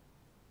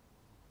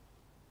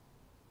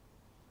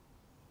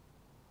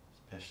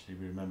 Especially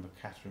we remember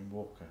Catherine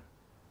Walker,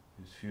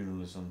 whose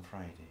funeral is on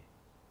Friday.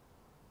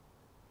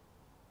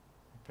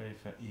 We pray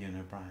for Ian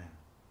O'Brien,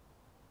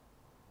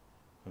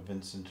 for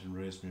Vincent and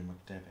Rosemary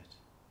McDevitt.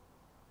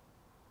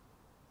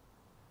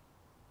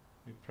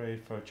 We pray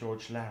for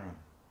George Laram,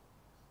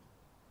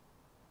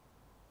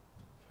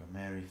 for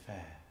Mary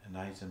Fair and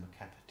Isa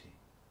McCafferty.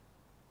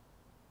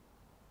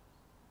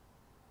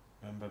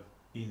 Remember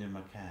Ina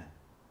McCann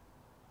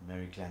and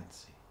Mary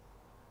Glancy.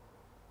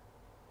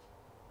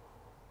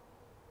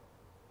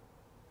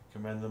 We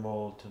commend them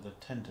all to the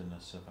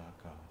tenderness of our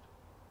God.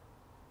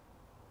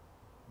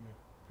 We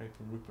pray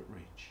for Rupert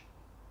Reach,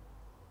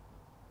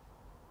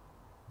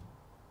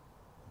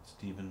 and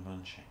Stephen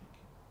von Schenk.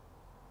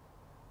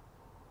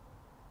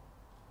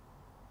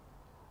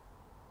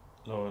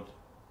 Lord,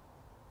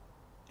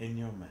 in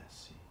your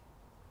mercy,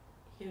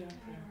 Hear our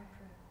prayer.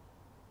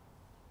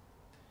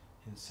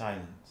 in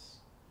silence,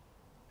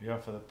 we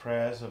offer the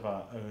prayers of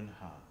our own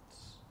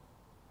hearts.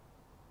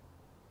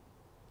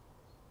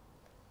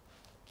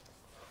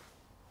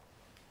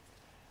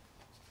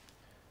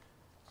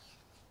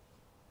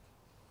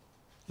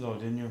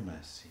 Lord, in your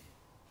mercy,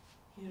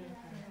 Hear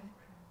our prayer.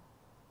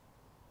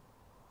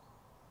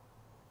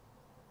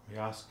 we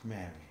ask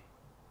Mary,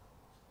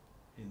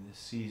 in this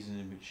season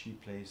in which she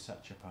plays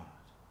such a part,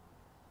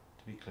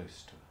 to be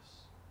close to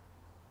us.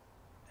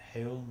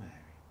 Hail Mary,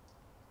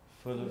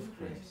 full of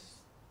grace,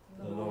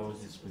 the Lord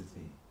is with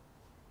thee.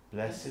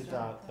 Blessed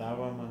art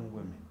thou among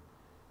women,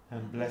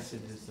 and blessed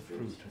is the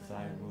fruit of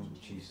thy womb,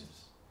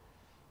 Jesus.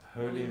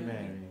 Holy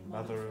Mary,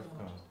 Mother of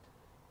God,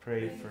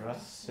 pray for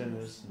us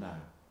sinners now,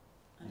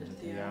 and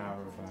at the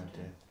hour of our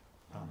death.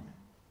 Amen.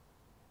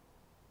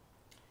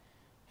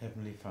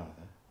 Heavenly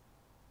Father,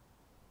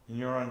 in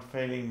your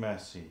unfailing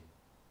mercy,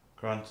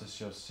 grant us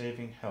your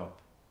saving help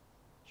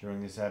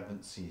during this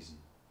Advent season,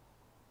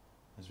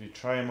 as we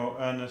try more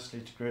earnestly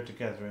to grow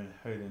together in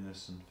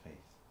holiness and faith.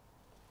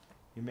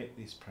 We make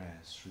these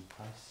prayers through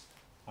Christ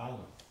our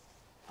Lord.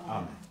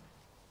 Amen.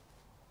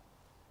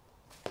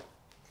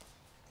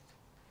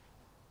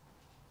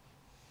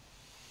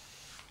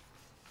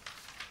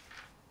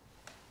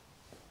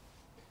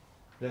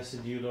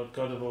 Blessed you, Lord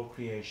God of all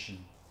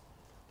creation,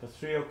 for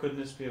through your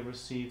goodness we have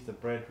received the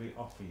bread we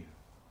offer you,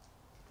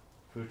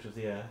 fruit of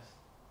the earth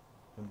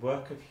and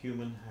work of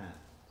human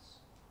hands.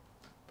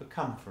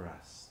 Become for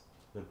us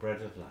the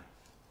bread of life.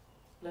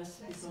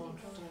 Blessed be God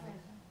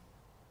forever.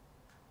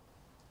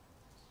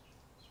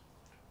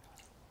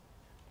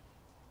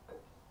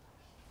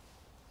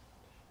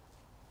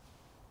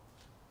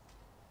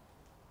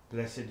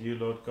 Blessed you,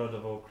 Lord God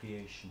of all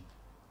creation,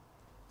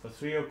 for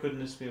through your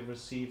goodness we have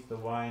received the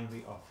wine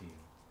we offer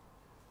you,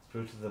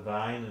 fruit of the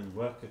vine and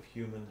work of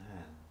human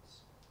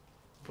hands.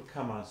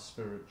 Become our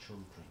spiritual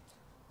drink.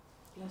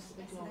 Blessed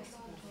be God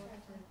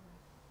forever.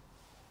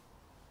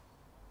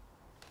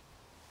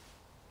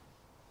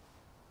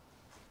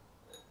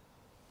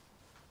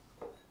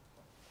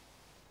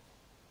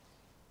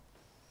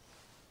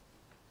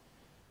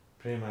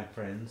 Pray, my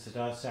friends, that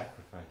our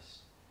sacrifice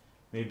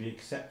may be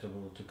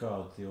acceptable to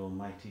God, the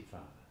Almighty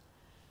Father.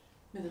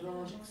 May the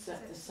Lord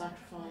accept the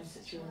sacrifice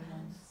at your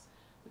hands,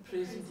 the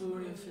praise and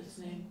glory of his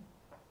name,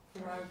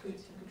 for our good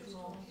and good of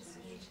all his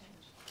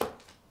creation.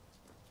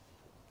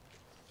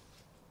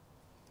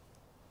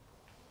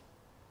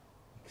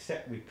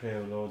 Accept, we pray,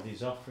 O Lord,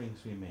 these offerings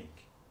we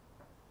make,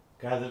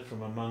 gathered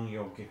from among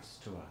your gifts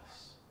to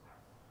us,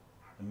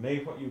 and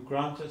may what you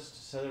grant us to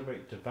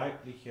celebrate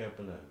devoutly here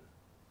below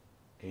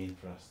gain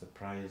for us the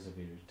prize of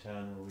your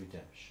eternal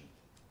redemption.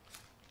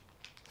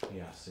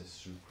 We ask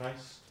this through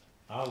Christ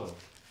our Lord.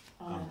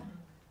 Amen.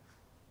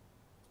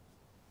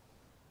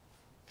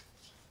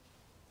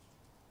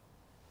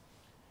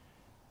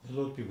 The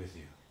Lord be with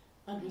you.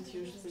 And with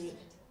your spirit,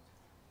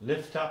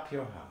 Lift up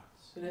your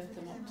hearts. we lift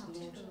them up to the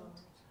Lord.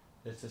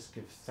 Let us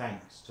give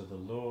thanks to the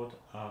Lord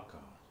our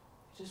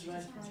God. It is right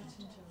and just.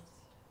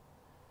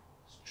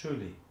 It's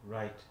truly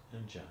right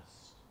and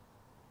just,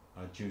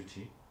 our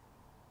duty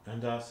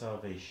and our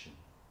salvation,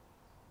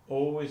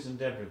 always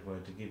and everywhere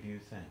to give you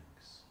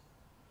thanks,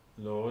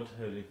 Lord,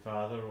 Holy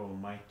Father,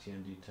 Almighty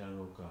and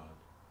Eternal God,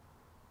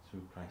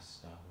 through Christ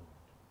our Lord.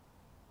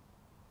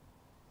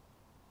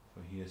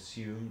 For he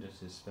assumed at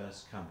his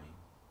first coming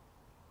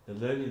the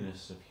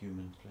lowliness of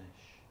human flesh,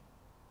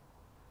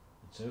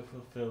 and so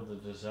fulfilled the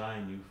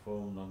design you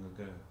formed long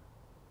ago,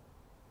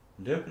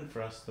 and opened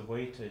for us the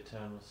way to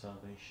eternal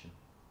salvation.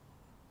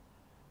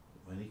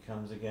 But when he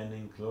comes again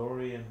in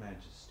glory and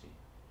majesty,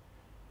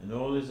 and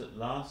all is at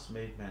last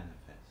made manifest,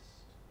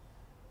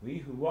 we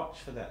who watch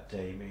for that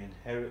day may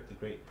inherit the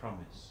great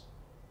promise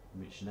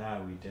in which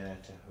now we dare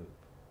to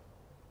hope.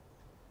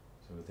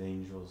 So with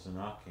angels and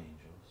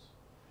archangels,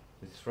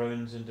 with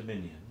thrones and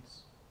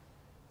dominions,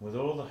 with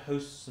all the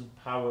hosts and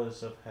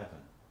powers of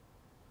heaven,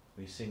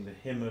 we sing the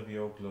hymn of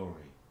your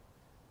glory,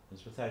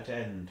 as without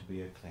end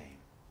we acclaim.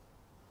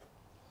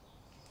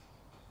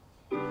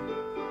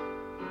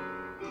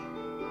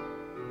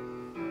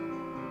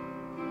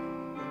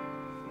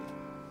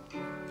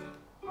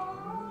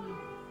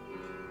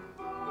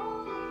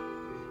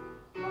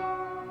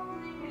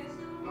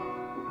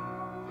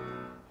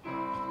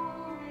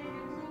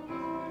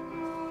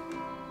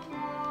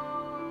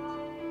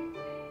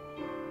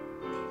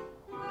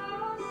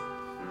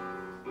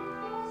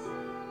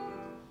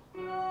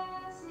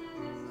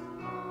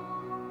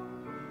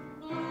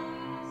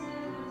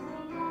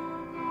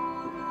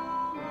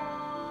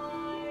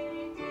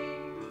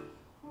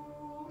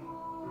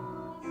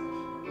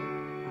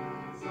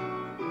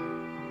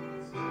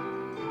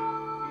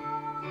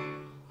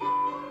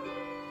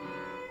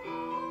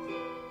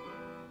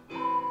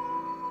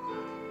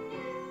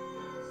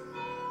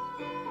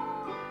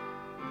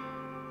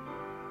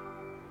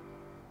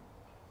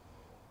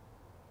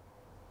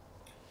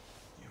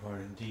 are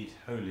indeed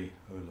holy,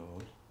 O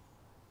Lord,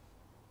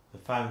 the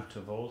fount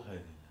of all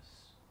holiness.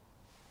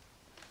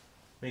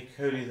 Make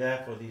holy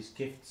therefore these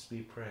gifts,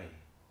 we pray,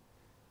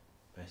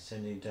 by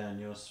sending down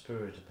your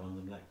Spirit upon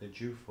them like the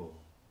dewfall,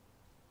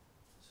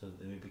 so that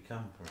they may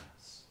become for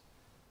us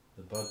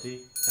the body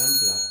and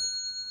blood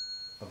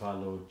of our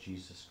Lord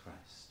Jesus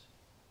Christ.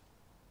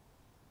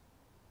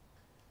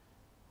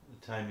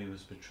 At the time he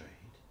was betrayed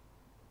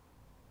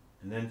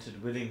and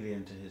entered willingly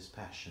into his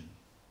passion,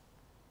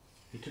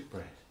 he took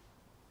bread,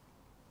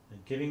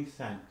 and giving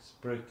thanks,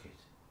 broke it,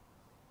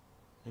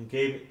 and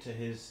gave it to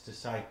his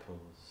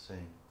disciples,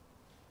 saying,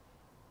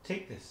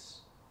 "Take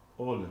this,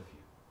 all of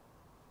you,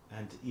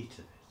 and eat of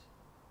it.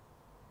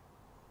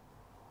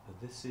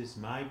 For this is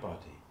my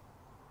body,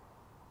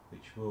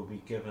 which will be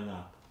given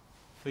up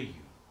for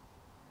you."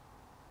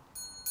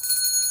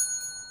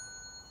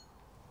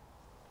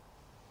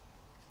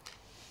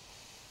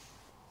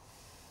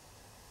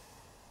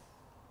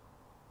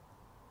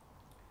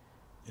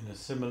 In a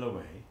similar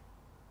way,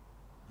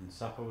 when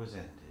supper was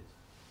ended,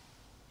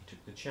 he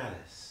took the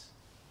chalice,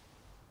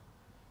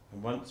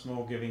 and once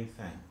more giving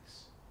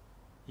thanks,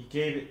 he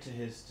gave it to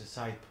his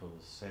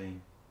disciples,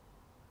 saying,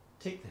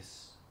 "Take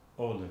this,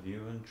 all of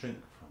you, and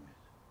drink from it.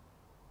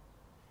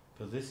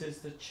 For this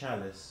is the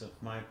chalice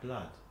of my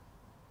blood,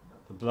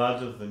 the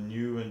blood of the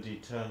new and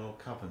eternal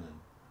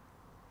covenant,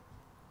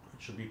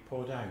 which shall be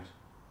poured out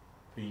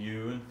for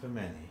you and for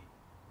many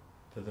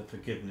for the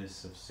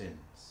forgiveness of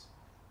sins.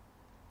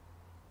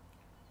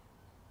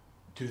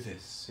 Do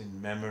this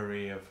in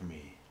memory of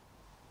me."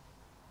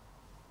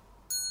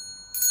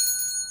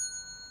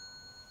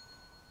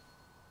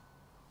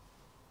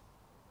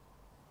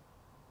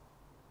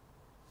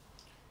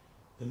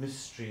 The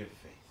mystery of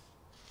faith.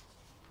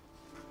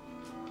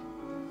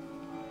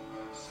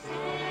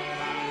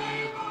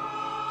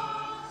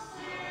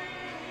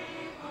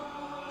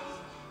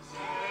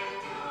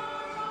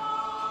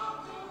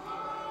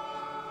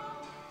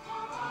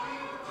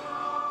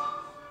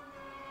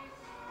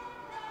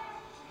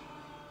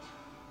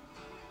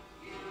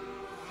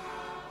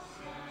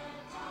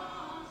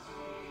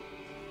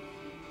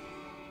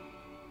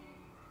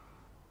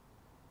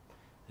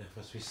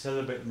 Therefore, as we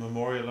celebrate the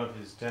memorial of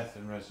his death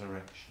and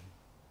resurrection,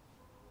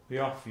 we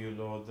offer you,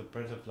 Lord, the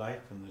bread of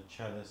life and the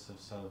chalice of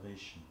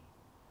salvation,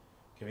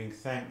 giving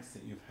thanks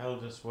that you've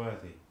held us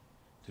worthy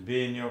to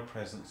be in your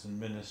presence and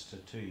minister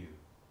to you.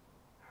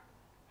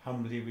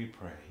 Humbly we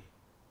pray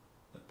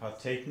that,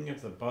 partaking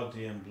of the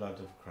body and blood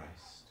of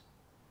Christ,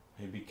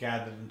 may be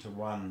gathered into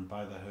one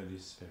by the Holy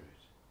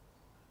Spirit.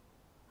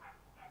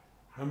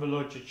 Remember,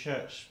 Lord, your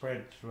church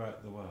spread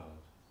throughout the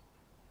world,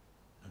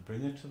 and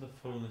bring her to the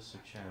fullness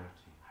of charity,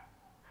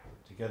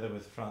 together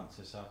with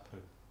Francis our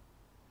Pope,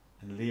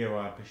 and Leo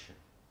our Bishop,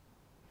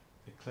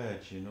 the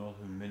clergy and all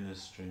who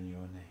minister in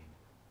your name.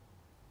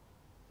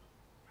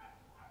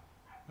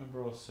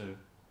 Remember also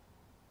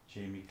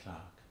Jamie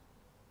Clark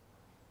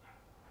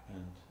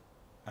and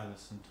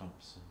Alison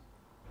Thompson,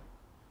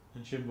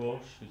 and Jim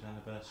Walsh, whose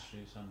anniversary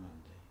is on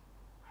Monday,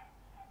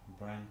 and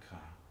Brian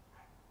Carr,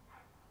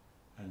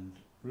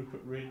 and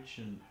Rupert Ridge,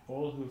 and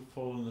all who've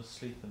fallen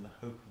asleep in the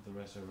hope of the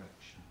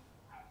resurrection,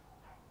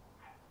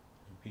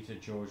 and Peter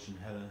George and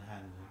Helen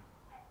Hanlon,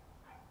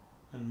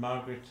 and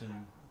Margaret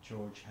and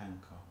George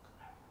Hancock,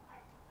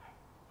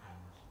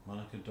 and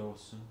Monica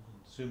Dawson,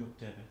 and Sue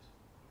McDevitt,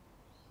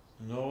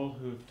 and all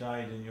who have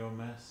died in your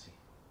mercy.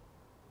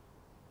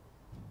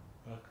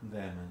 Welcome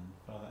them and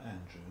Father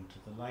Andrew into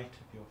the light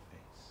of your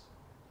face.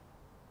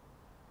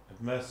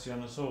 Have mercy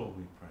on us all,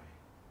 we pray.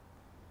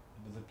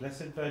 And with the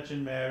Blessed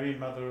Virgin Mary,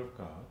 Mother of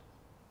God,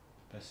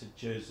 Blessed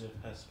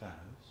Joseph, her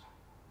spouse,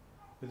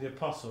 with the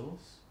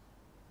Apostles,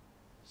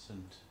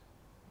 St.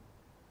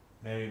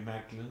 Mary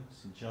Magdalene,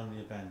 St. John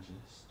the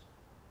Evangelist,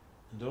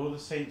 and all the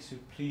saints who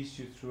pleased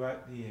you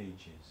throughout the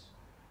ages,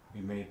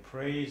 we may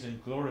praise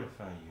and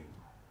glorify you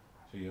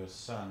through your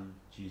Son,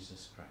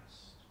 Jesus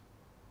Christ.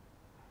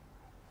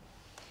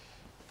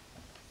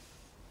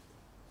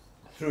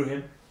 Through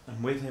him,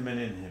 and with him, and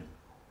in him,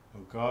 O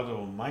God,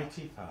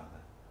 Almighty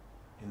Father,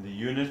 in the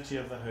unity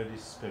of the Holy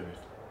Spirit,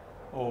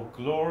 all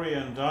glory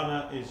and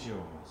honour is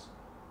yours,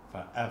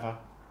 for ever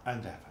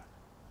and ever.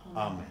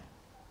 Amen.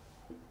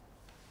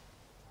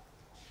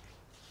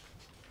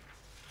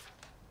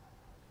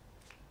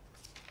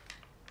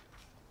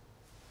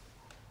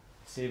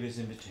 Saviour's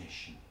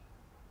invitation,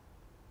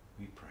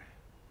 we pray.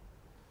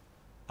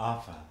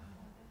 Our Father,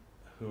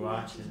 who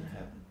art in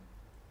heaven,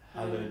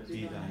 hallowed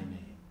be thy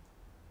name.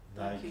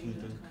 Thy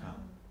kingdom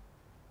come,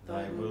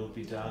 thy will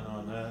be done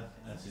on earth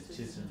as it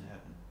is in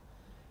heaven.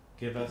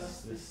 Give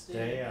us this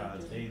day our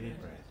daily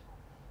bread,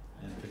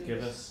 and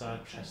forgive us our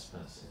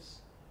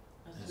trespasses,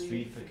 as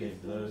we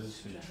forgive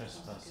those who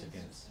trespass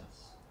against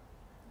us.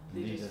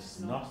 And lead us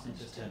not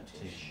into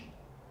temptation,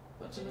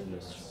 but deliver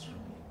us from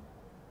evil.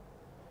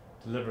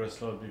 Deliver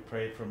us, Lord, we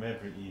pray, from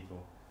every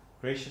evil.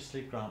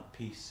 Graciously grant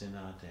peace in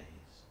our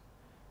days,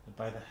 that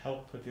by the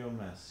help of your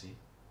mercy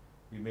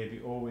we may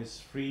be always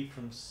free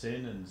from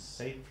sin and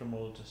safe from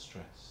all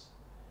distress,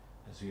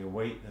 as we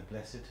await the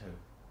blessed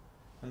hope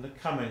and the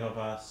coming of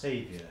our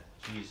Saviour,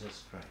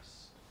 Jesus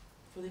Christ.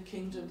 For the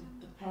kingdom,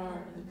 the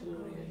power and the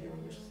glory are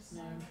yours,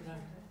 now and forever.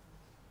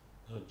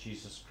 Lord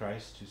Jesus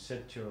Christ, who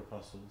said to your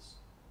apostles,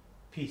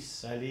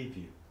 "Peace I leave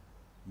you,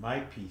 my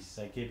peace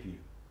I give you,"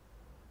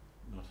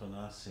 not on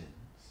our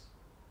sins,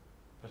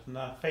 but on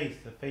our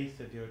faith, the faith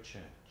of your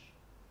church,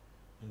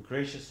 and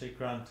graciously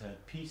grant her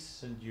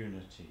peace and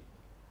unity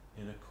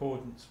in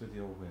accordance with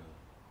your will,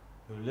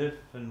 who live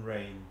and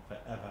reign for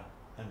ever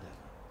and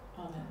ever.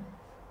 Amen.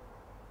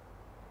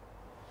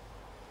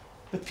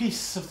 The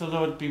peace of the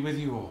Lord be with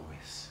you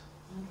always.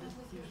 And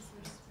with your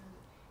spirit.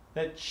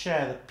 Let's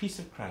share the peace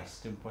of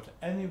Christ in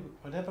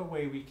whatever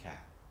way we can.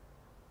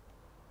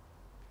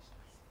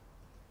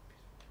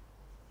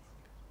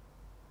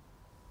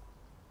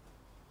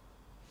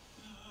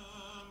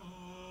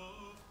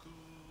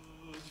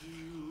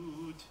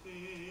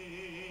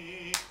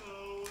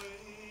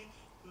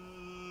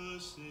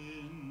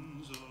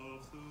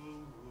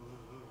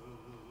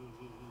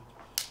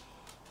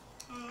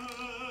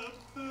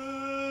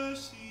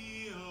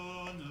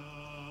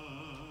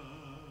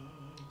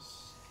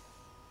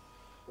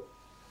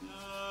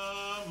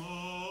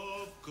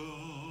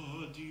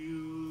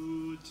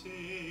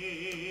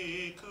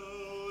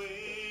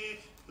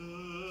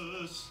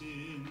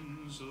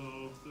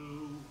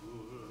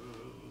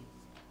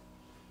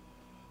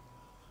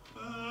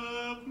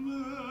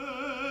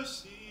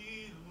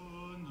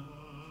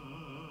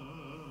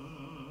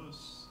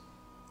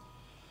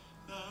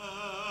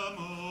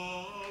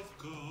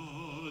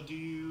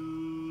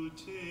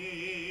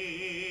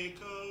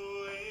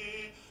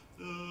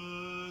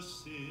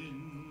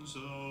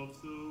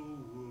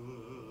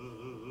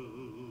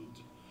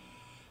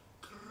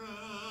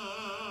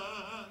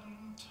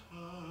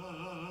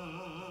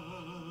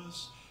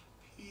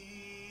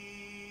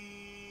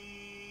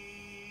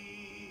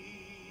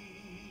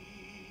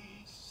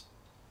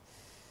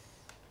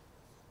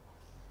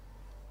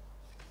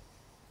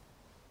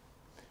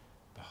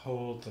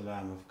 Behold the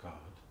Lamb of God.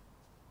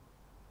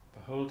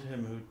 Behold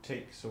him who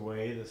takes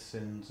away the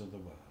sins of the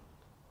world.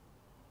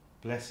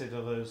 Blessed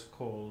are those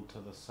called to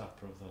the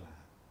supper of the Lamb.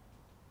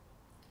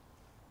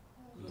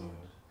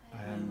 Lord,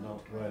 I am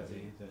not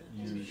worthy that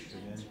you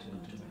should enter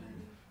into my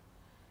roof,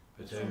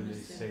 but only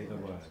say the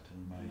word,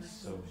 and my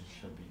soul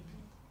shall be healed.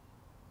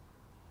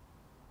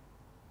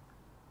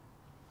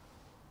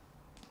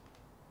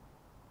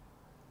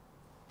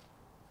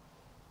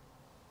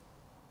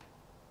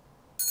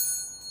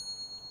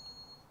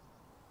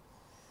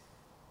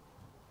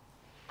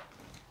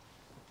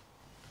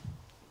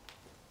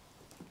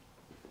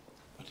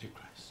 Body of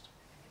Christ.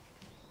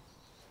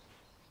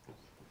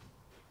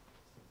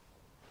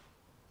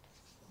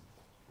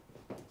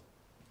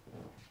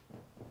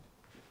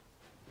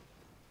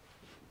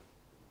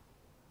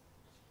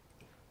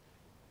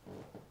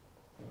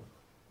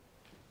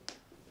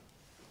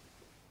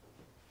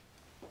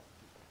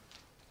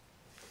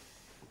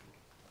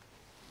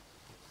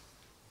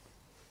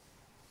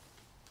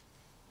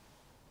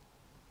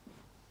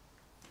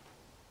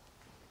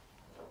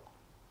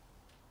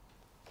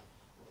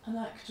 An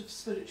act of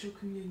spiritual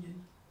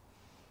communion.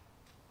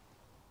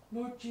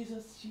 Lord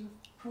Jesus, you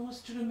have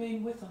promised to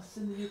remain with us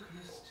in the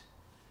Eucharist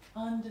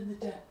and in the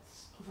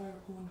depths of our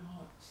own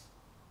hearts.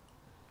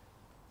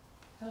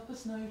 Help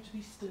us now to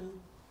be still,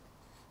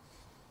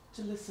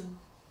 to listen,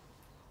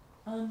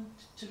 and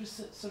to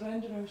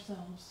surrender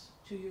ourselves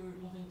to your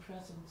loving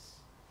presence.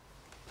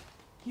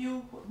 Heal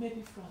what may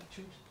be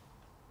fractured,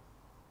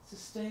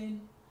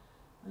 sustain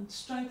and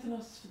strengthen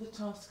us for the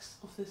tasks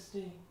of this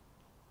day.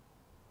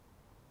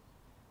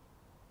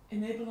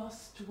 Enable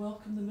us to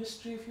welcome the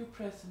mystery of your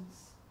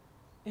presence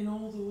in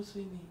all those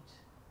we meet.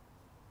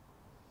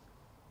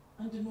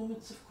 And in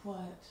moments of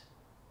quiet,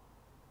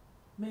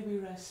 may we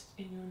rest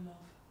in your love.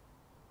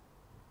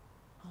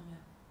 Amen.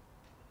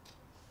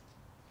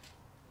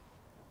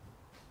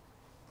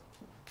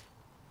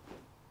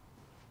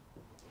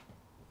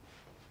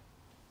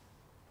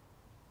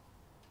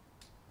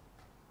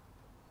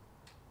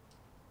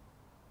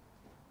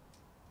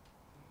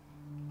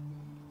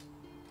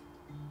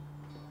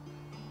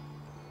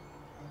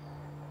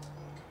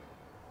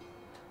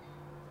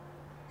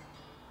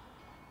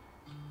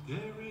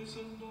 There is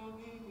a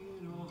longing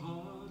in our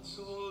hearts,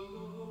 O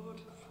Lord,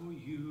 for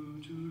you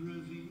to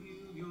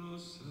reveal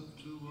yourself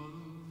to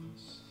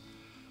us.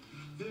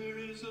 There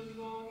is a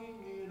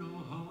longing in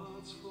our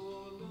hearts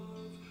for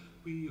love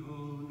we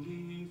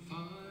only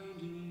find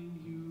in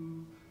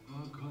you,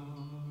 our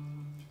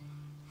God.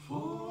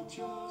 For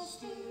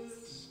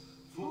justice,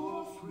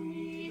 for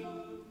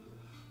freedom,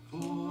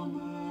 for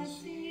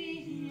mercy,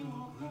 hear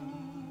our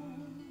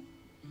prayer.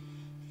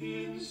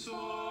 In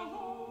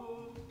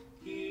sorrow,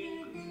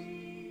 in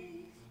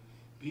grief,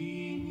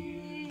 be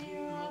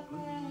near our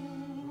prayer,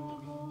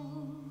 O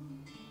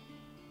God.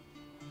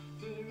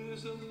 There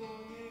is a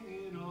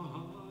longing in our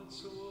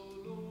hearts, O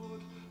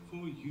Lord,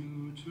 for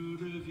you to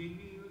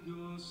reveal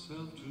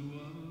yourself to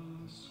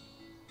us.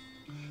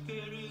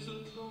 There is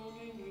a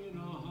longing in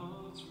our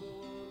hearts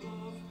for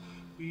love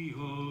we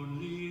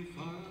only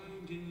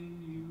find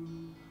in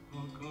you,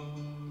 our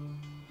God.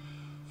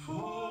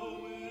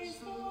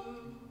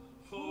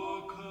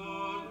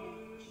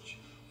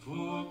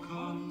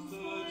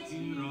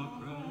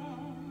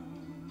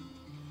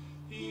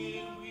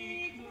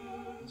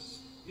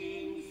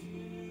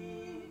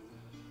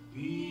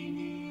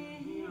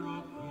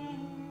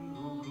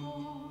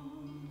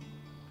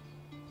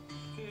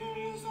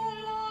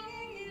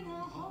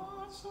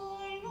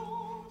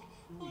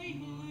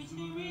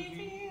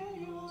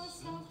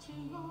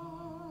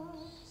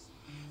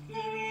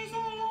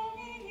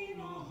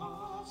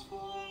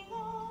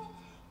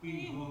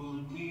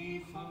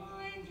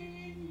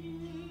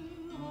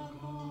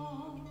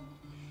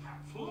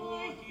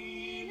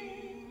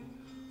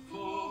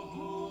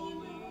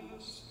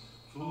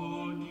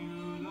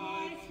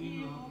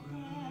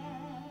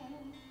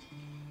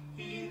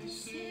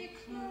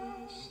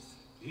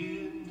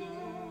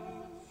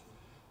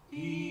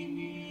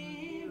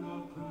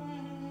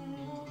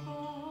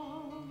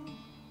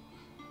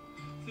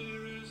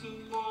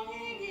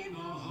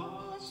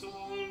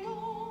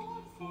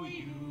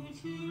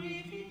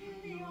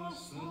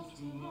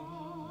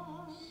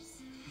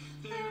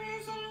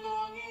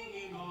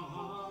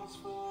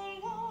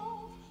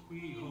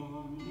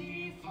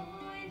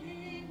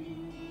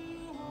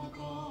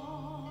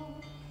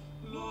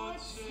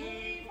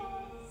 save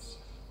us,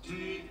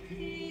 take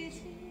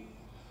pity,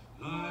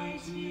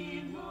 light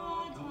in the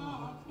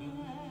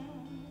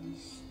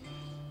darkness.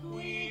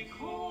 We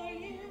call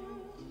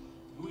you,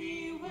 we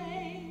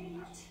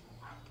wait,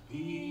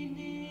 be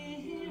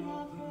near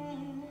our prayer,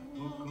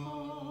 O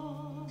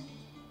God.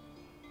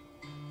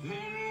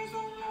 There is a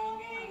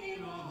longing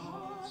in our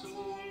hearts, O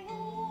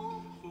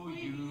Lord, for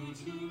you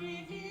to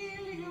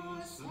reveal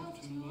yourself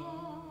to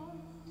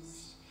us.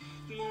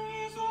 There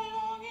is a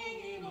longing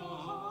in our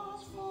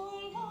hearts for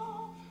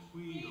love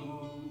we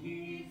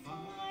only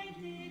find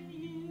in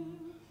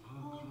you,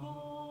 our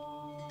God.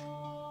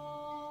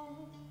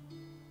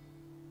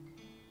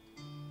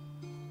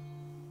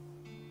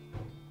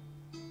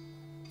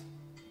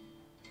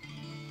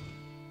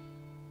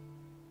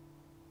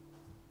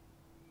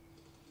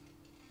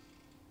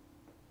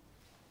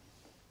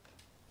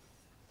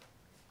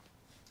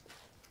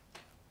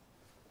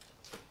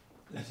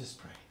 Let us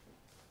pray.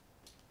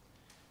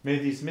 May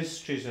these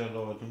mysteries, O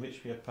Lord, in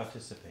which we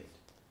participate,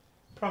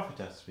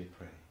 profit us, we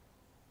pray.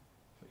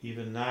 For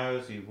even now,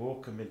 as we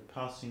walk amid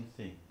passing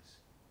things,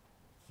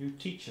 you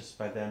teach us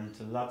by them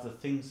to love the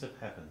things of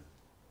heaven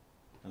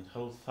and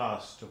hold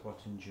fast to what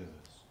endures.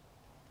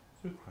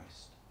 Through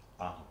Christ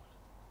our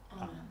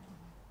Lord. Amen.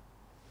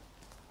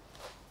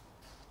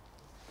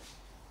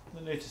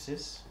 The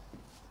notices.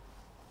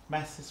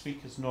 Mass this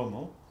week is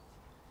normal,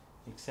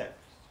 except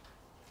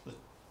the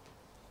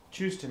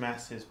Tuesday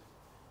Mass is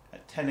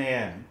at 10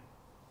 a.m.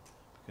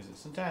 because it's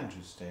St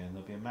Andrew's Day, and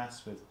there'll be a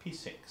Mass with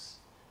P6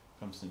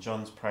 from St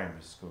John's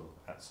Primary School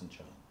at St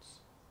John's.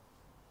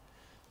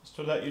 Just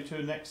to alert you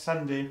to, next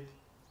Sunday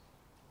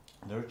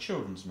there are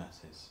children's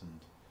Masses,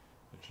 and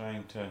we're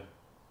trying to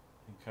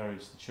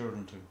encourage the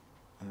children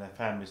and their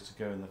families to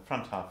go in the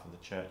front half of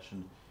the church,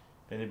 and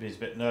if anybody's a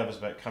bit nervous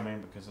about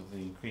coming because of the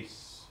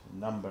increase in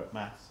number at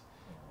Mass,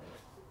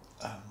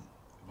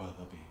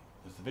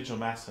 there's the Vigil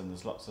Mass and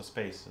there's lots of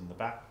space in the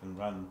back and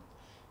run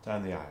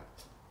down the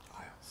aisles.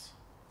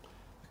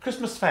 The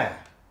Christmas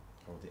Fair,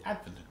 or the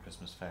Advent and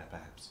Christmas Fair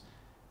perhaps,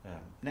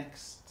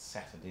 next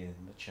Saturday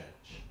in the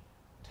church,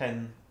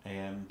 10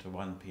 a.m. to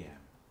 1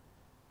 p.m.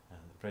 And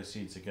the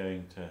proceeds are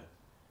going to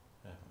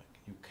a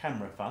new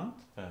camera fund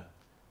for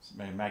St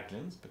Mary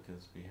Magdalene's,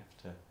 because we have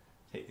to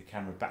take the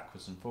camera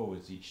backwards and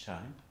forwards each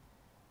time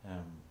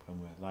when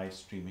we're live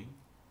streaming,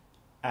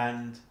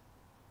 and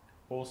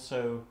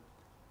also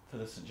for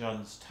the St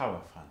John's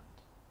Tower Fund.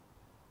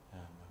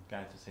 I'm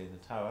glad to say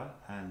the tower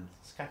and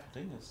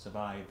scaffolding has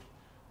survived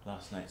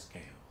last night's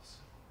gales,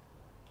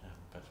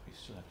 but we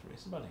still have to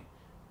raise the money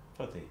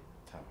for the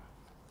tower.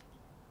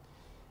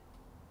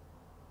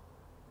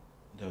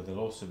 Though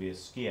there'll also be a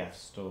ski-aff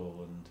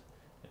stall and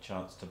a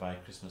chance to buy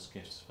Christmas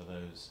gifts for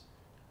those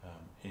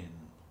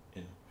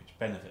which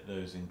benefit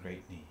those in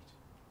great need.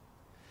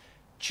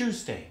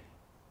 Tuesday,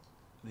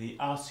 the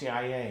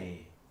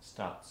RCIA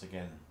starts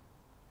again,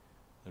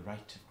 the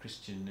Rite of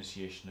Christian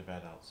Initiation of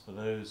Adults, for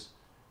those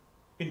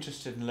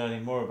interested in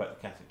learning more about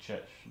the Catholic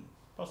Church and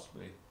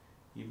possibly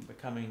even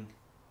becoming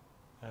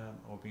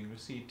or being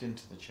received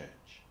into the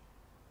Church.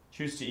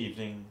 Tuesday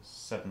evening,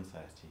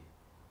 7:30.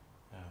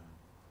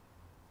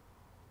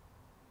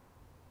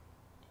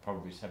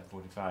 Probably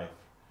 7:45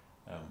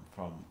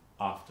 from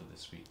after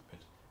this week. But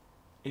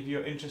if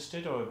you're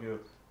interested, or if you're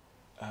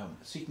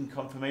seeking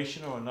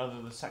confirmation or another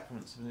of the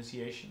sacraments of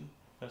initiation,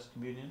 First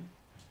Communion,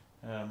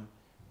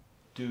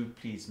 do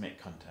please make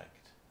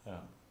contact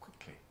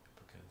quickly,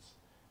 because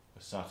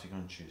we're starting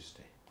on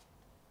Tuesday.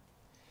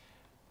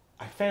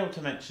 I failed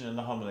to mention in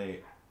the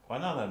homily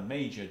one other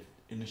major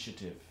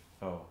initiative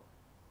for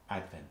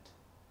Advent: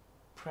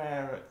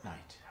 prayer at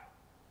night,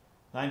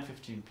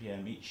 9:15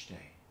 p.m. each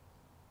day,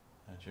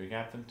 during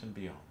Advent and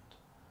beyond,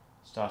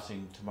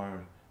 starting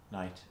tomorrow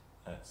night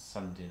at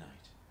Sunday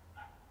night.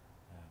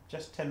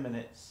 Just 10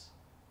 minutes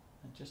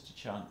and just a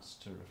chance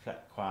to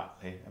reflect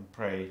quietly and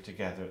pray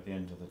together at the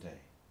end of the day.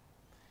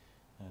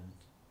 And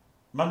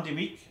Monday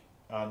week,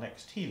 our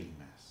next healing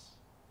Mass.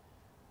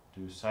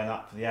 Do sign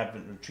up for the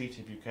Advent retreat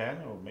if you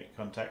can, or make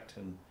contact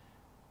and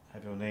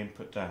have your name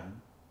put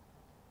down.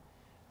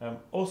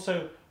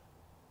 Also,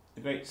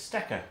 the great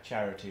Stecker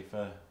charity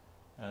for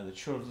the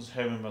Children's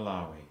Home in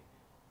Malawi.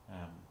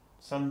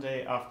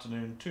 Sunday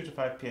afternoon, 2 to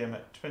 5 p.m.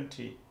 at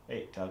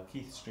 28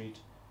 Dalkeith Street.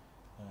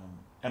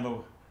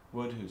 Emma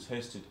Wood, who's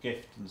hosted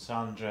Gift, and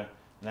Sandra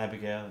and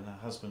Abigail and her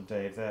husband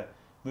Dave, they're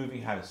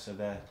moving house, so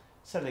they're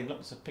selling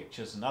lots of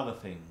pictures and other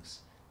things,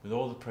 with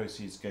all the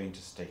proceeds going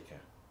to Staker.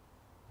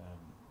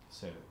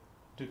 So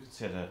do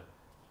consider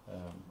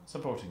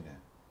supporting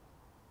them.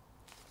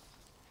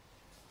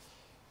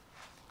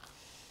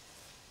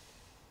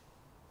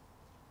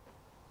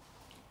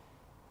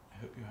 I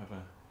hope you have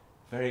a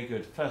very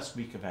good first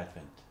week of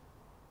Advent.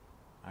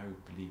 I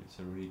would believe it's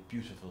a really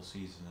beautiful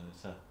season, and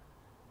it's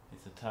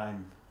a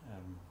time, I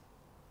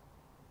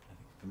think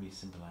for me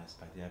symbolised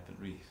by the Advent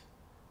wreath,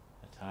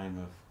 a time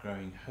of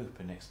growing hope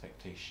and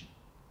expectation.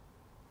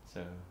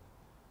 So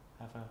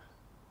have a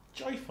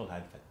joyful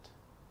Advent,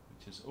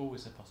 which is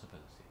always a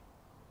possibility.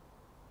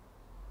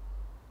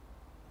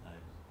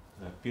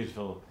 A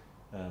beautiful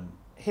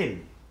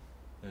hymn,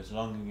 There's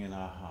Longing in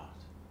Our Heart,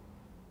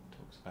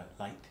 talks about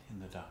light in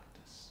the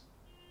darkness.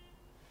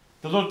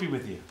 The Lord be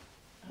with you.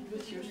 And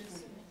with your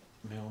spirit.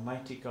 May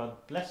Almighty God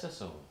bless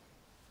us all,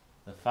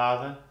 the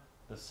Father,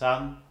 the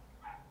Son,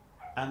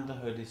 and the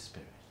Holy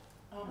Spirit.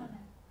 Amen.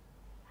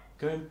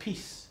 Go in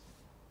peace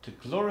to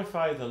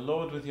glorify the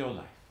Lord with your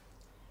life.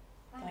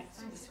 Thanks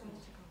be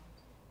to God.